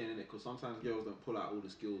what you're saying, innit? Because sometimes girls don't pull out all the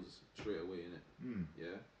skills straight away, innit? Hmm. Yeah.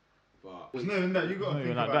 But. It's not even that. You got Not to even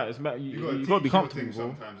think like about. that. It's about, you gotta got to be teach your comfortable, things bro.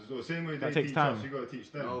 sometimes as well. Same way That they takes teach time. us, you got to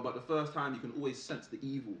teach them. No, but the first time you can always sense the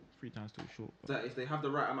evil. 3 times too short. Bro. That if they have the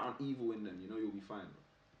right amount of evil in them, you know you'll be fine.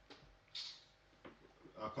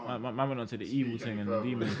 I can't. Man went on to the Speak evil any thing and further. the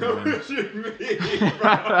demons. What man. do you mean,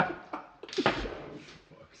 bro?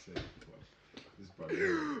 Fuck's sake, bro. This brother.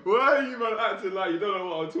 Why are you man acting like you don't know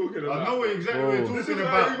what I'm talking about? I know exactly what Bro. you're This talking is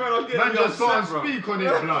why about. you man are getting Man me just upset, can't bro. speak on it,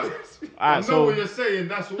 blood. I Alright, know so what you're saying.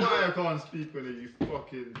 That's why I can't speak on it. You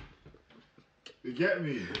fucking. You get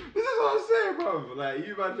me? This is what I'm saying, bro. Like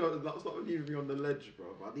you man, stop leaving me on the ledge, bro.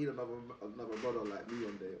 I need another brother like me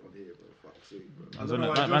on here, bro. Fuck's sake, bro. I don't know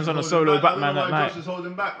why Josh man's is on a holding solo back. I don't Batman know at why night. Josh is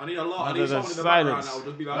holding back. I need a lot. I Under need the someone in the background silence. that will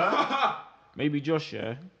just be like, maybe Josh,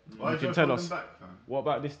 yeah. Why You is can Josh tell holding us. back, fam? What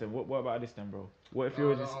about this then? What about this then, bro? What if No,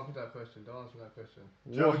 you're don't this? answer that question. Don't answer that question.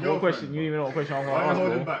 Do you have a What girlfriend, question? bro? You even know what question I'm Why gonna are you ask,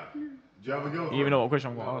 holding bro. back? Do you have a girlfriend? You even know what question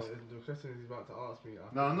I'm No, gonna ask. the question he's about to ask me.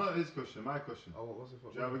 No, not his question. My question. Oh, what's it for?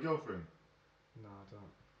 Do you have a girlfriend? No, I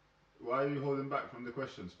don't. Why are you holding back from the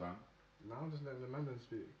questions, fam? No, I'm just letting the man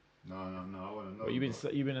speak. No. I want to know. But you've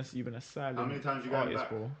bro. been a silent How many times you going artist, back?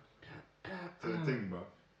 bro. To the thing, bro.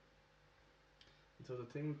 Until the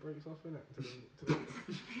thing breaks off, innit?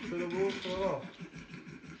 Until the walls fall off.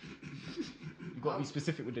 You got to be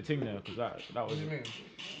specific with the thing there, because that What was do you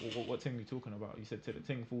mean? what thing are you talking about? You said till the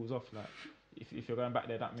thing falls off. Like if you're going back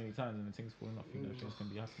there that many times and the thing's falling off, you know things can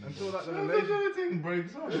be happening. Until bro. like the How relationship. much of the thing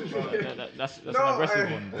breaks off, bro? That's No, an aggressive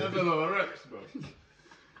I- one, bro. That's a lot of reps, bro.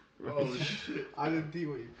 Oh shit. I didn't deal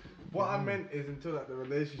with you. What I meant is until like the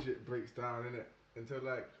relationship breaks down, innit? Until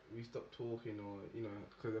like we stop talking, or you know,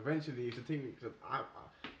 because eventually if the thing, cause I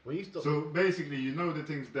when you stop, So basically, you know the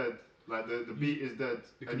thing's dead Like the beat is dead,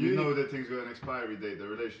 the and you know community- that things got an expiry date. The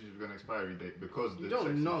relationship's got an expiry date because the You sex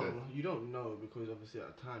don't is know. dead. You don't know because obviously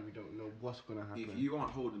at the time you don't know what's gonna happen. If you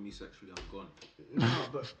aren't holding me sexually, I'm gone. No,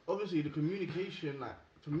 but obviously the communication, like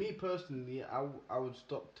for me personally, I would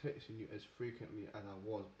stop texting you as frequently as I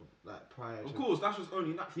was, like prior. Of to, course, that's just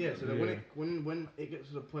only natural. Yeah. So that Yeah. when it gets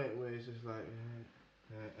to the point where it's just like,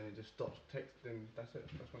 and it just stops texting, that's it.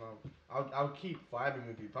 That's when I'll keep vibing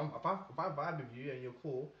with you. If I vibe with you and you're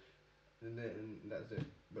cool, then that's it.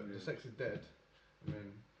 But Yeah. the sex is dead. I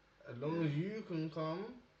mean, as long as you can come,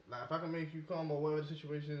 like if I can make you come or whatever the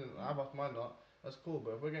situation, and I bust my nut, that's cool.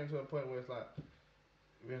 But if we're getting to a point where it's like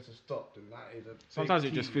we have to stop, then that is a. Sometimes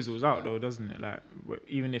big it just key. fizzles out though, doesn't it? Like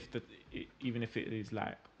even if it is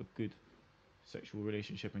like a good sexual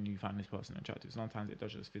relationship and you find this person attractive, sometimes it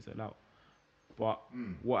does just fizzle out. But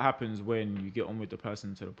what happens when you get on with the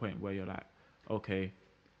person to the point where you're like, okay,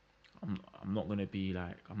 I'm not gonna be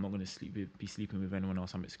sleeping with anyone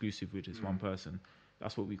else. I'm exclusive with this one person.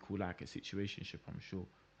 That's what we call like a situationship, I'm sure.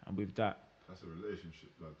 And with that, That's a relationship,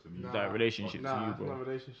 like to me. that relationship to Nah, you, it's not bro. a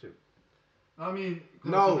relationship. I mean,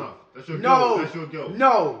 close No. enough. That's your No. girl. That's your girl.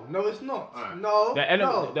 No, it's not. Alright. No, The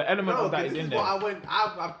element of that this is in what there. I went.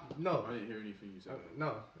 No, I didn't hear anything you said.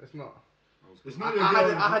 no, it's not. It's I not your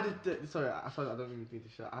girl. had this. Sorry, I don't even need to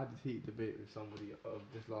shut. I had this heated debate with somebody of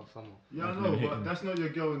this last summer. Yeah, I know, but that's not your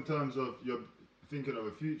girl in terms of you're thinking of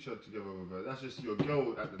a future together with her. That's just your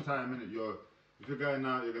girl at the time, innit? If you're going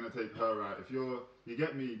out, you're gonna take her out. If you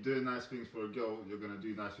get me doing nice things for a girl, you're gonna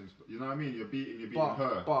do nice things. You know what I mean? You're beating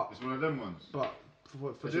her. But- it's one of them ones. But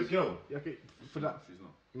for That's this, your girl. okay, for that, She's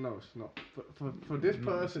not. no, it's not. For this Not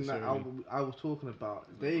person that necessarily. I was talking about,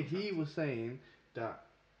 he was saying that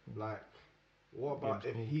like, what about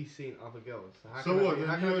if he's seen other girls? How So can I what? be- Then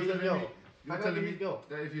How can I you're be his telling girl? me, How you're can I telling be me his girl?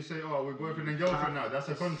 that if you say, "Oh, we're boyfriend and girlfriend now," that's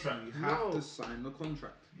a contract. You have No. to sign the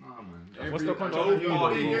contract. Nah, man. What's the contract? Both You're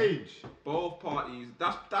parties, engaged. both parties.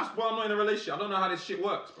 That's why I'm not in a relationship. I don't know how this shit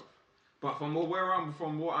works, bro. But from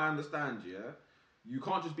what I understand, yeah, you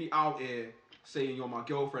can't just be out here saying you're my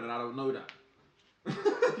girlfriend and I don't know that.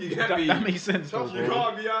 You get me? That makes sense though, Trust You bro.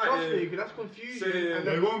 can't be out Trust me, here. 'cause that's confusion. Say- and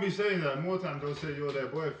They then, won't be saying that. More times they'll say you're their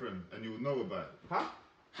boyfriend and you will know about it. huh?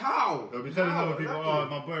 How? They'll be telling How? other people, Exactly. "Oh,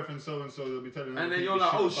 my boyfriend so and so." They'll be telling other And then people you're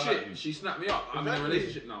like, oh about shit, you. she snapped me up. I'm in a Exactly.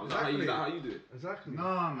 relationship now. Is that how you do it? Exactly.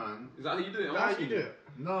 Nah, man. Is that how you do it? I'm How asking you do it?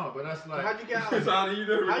 No, but that's So like. how'd you get out Is of that it? how you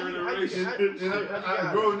do it when How you're in you- a how you- relationship? At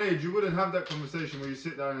a grown age, you wouldn't have that conversation where you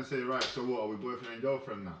sit down and say, "Right, so what? Are we boyfriend and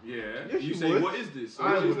girlfriend now?" Yeah. Yes, you you say, would. what is this? So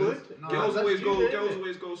I what is would. this? No, Girls that's always you, go. innit? Girls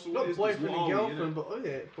always go. So what Not is this? boyfriend What and are we? girlfriend,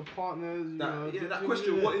 but for partners. You know, That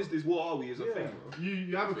question, what is this? What are we? Is a Yeah. thing, bro.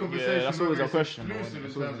 You have a conversation. that's where always a it's question, though, exclusive isn't it? in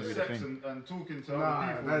It's terms of always sex gonna be and talking to Nah, other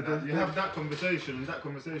people. that- and that. that's- You have that conversation, and that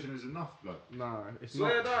conversation is enough, blood. Nah, it's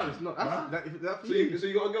Swear not. down. It's not. Huh? That's So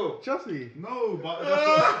you got to go. Trust me. No, but that's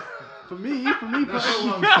what, For me that's personally.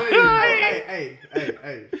 what I'm saying.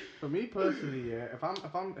 Hey. For me personally, yeah.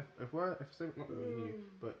 If we're say not me and you,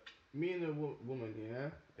 but me and a woman, yeah.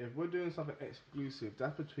 If we're doing something exclusive,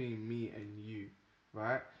 that's between me and you,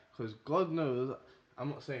 right? Because God knows, I'm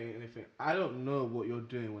not saying anything. I don't know what you're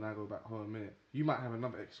doing when I go back home. Minute, you might have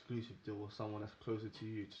another exclusive deal with someone that's closer to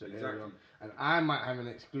you to the area, Exactly. and I might have an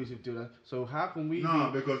exclusive deal. So how can we? No,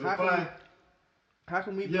 be, because how if can I we, how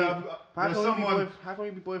can we be? yeah, How there's can, someone. how can we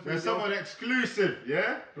be boyfriend? There's and someone exclusive,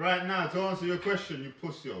 yeah? Right now, to answer your question, you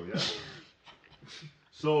pussyo, yeah?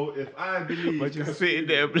 So if I believe, But just sitting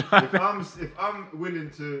there, if blind. I'm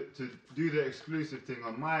willing to do the exclusive thing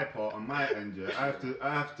on my part, on my end, yeah, I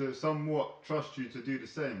have to somewhat trust you to do the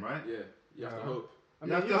same, right? Yeah. You have to hope. I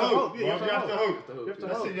You mean, have to hope, yeah, bruv, you have to hope. You have to hope. You have to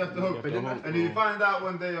That's hope. it, you have to You hope. have But to then- hope, And if you bro. find out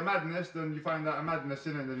one day a madness, then you find out a madness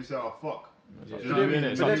in it, and then you say, "Oh fuck." Yeah. Do you know what I mean?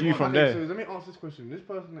 It's But up then- to you from okay, there. So let me ask this question: this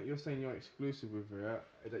person that you're saying you're exclusive with, yeah,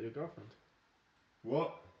 is that your girlfriend?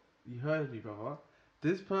 What? You heard me, brother.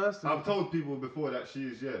 This person. I've told people before that she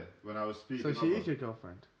is, yeah, when I was speaking. so she of is her. your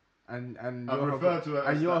girlfriend, and I've you're referred to her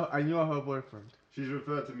as and you're her boyfriend. She's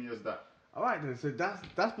referred to me as that. All right then. So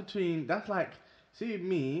that's between like see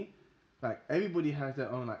me, like everybody has their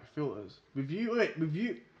own like filters. With you.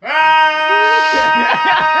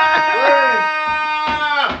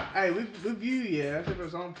 Hey, with you, yeah. So for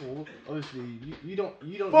example, obviously you don't.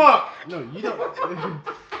 Fuck! No, you don't.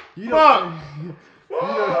 You Fuck!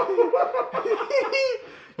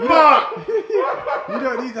 Fuck! You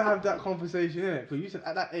don't need to have that conversation, innit? Because you said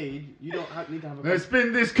at that age, you don't need to have a Let's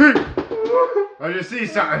spin this coupe. I just see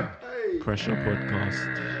something. Hey, Pressure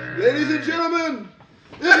podcast. ladies and gentlemen,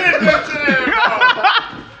 Flip the chair,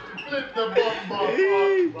 flip the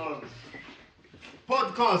bomb.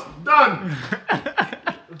 Podcast done.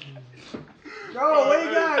 No, where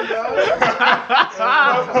you going, yo?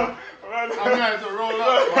 I'm going to roll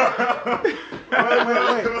up. Wait.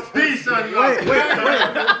 Decent. Wait. Get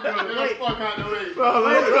the fuck out of the way.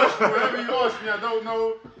 Whatever you ask me, I don't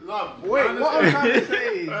know. Love. Wait, what I'm trying to say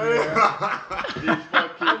is, These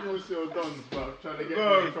fucking Museo dons, bro. Trying to get me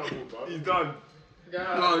in trouble, bro. He's done. Get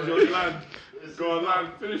out Go on, of there. George, land. Go on, land.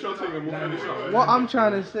 Finish your thing and we'll finish up. what I'm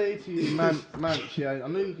trying to say to you, man, yeah, I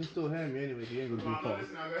know you can still hear me anyway, you ain't gonna No, be far.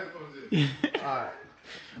 listen, I got headphones in. Alright.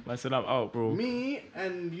 Man said I'm out, bro. Me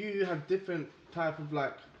and you have different type of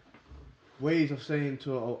like ways of saying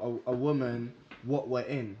to a woman what we're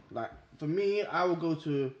in. Like for me, I will go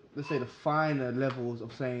to, let's say, the finer levels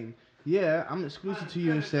of saying, yeah, I'm exclusive to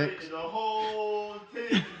you in sex. The whole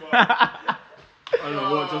thing, bro. I don't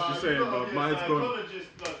know what Josh is saying, but my head's gone.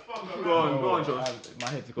 Go on, Josh. My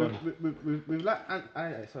head's gone. We've like,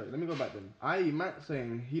 sorry, let me go back then. Matt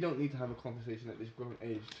saying he don't need to have a conversation at this grown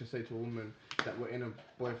age to say to a woman that we're in a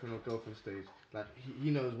boyfriend or girlfriend stage. Like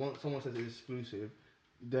he knows once someone says it's exclusive,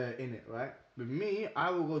 they're in it, right? With me,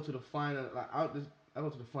 I will go to the finer, I go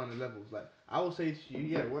to the finer levels. Like I will say to you,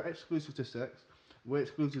 yeah, we're exclusive to sex, we're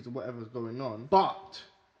exclusive to whatever's going on, but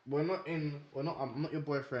I'm not your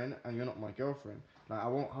boyfriend and you're not my girlfriend. Like I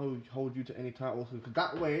won't hold you to any titles, because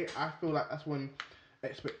that way I feel like that's when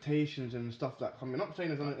expectations and stuff that come. I'm not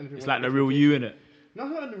saying there's anything. It's like the real you, innit? No,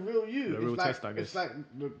 it's not the real you. The real it's like, test, I guess. It's like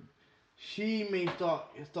she may start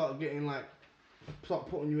getting like start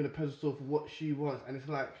putting you in a pedestal for what she wants, and it's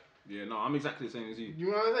like. Yeah, no, I'm exactly the same as you.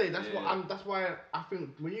 You know what I'm saying? Yeah. That's why I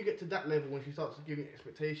think when you get to that level, when she starts giving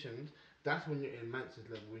expectations, that's when you're in Mance's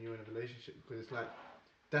level, when you're in a relationship, because it's like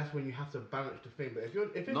that's when you have to balance the thing. But if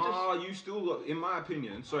it's you still got, in my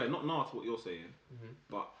opinion, sorry, not to what you're saying,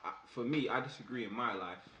 but for me, I disagree in my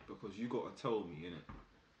life, because you got to tell me, innit?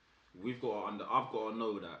 I've got to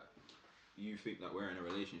know that you think that we're in a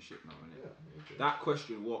relationship now, innit? Yeah, okay. That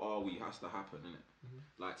question, what are we, has to happen, innit?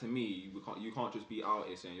 Like to me, you can't just be out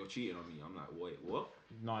here saying you're cheating on me. I'm like, wait, what?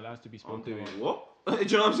 No, that has to be I'm spoken doing about. what? Do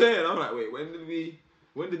you know what I'm saying? I'm like, wait,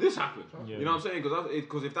 when did this happen? Yeah. You know what I'm saying?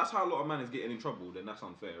 Because if that's how a lot of men is getting in trouble, then that's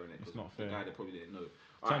unfair, innit? It's not fair. The guy they probably didn't know. Terms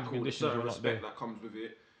Alright, and cool. There's conditions certain were not respect there. that comes with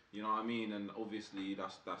it. You know what I mean? And obviously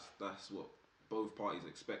that's what both parties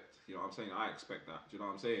expect. You know what I'm saying? I expect that. Do you know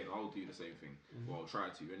what I'm saying? I'll do the same thing. Well, I'll try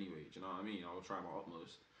to anyway. Do you know what I mean? I'll try my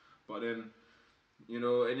utmost. But then, you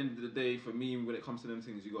know, at the end of the day, for me, when it comes to them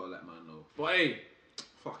things, you gotta let man know. But hey,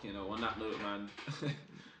 fucking hell, on that note, man,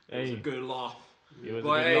 it was a good laugh. It was But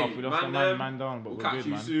a good hey, laugh. We lost a man down, but we'll we're catch good,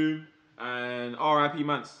 you man. soon. And R.I.P.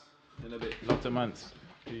 Mance in a bit. Love to Mance.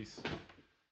 Peace.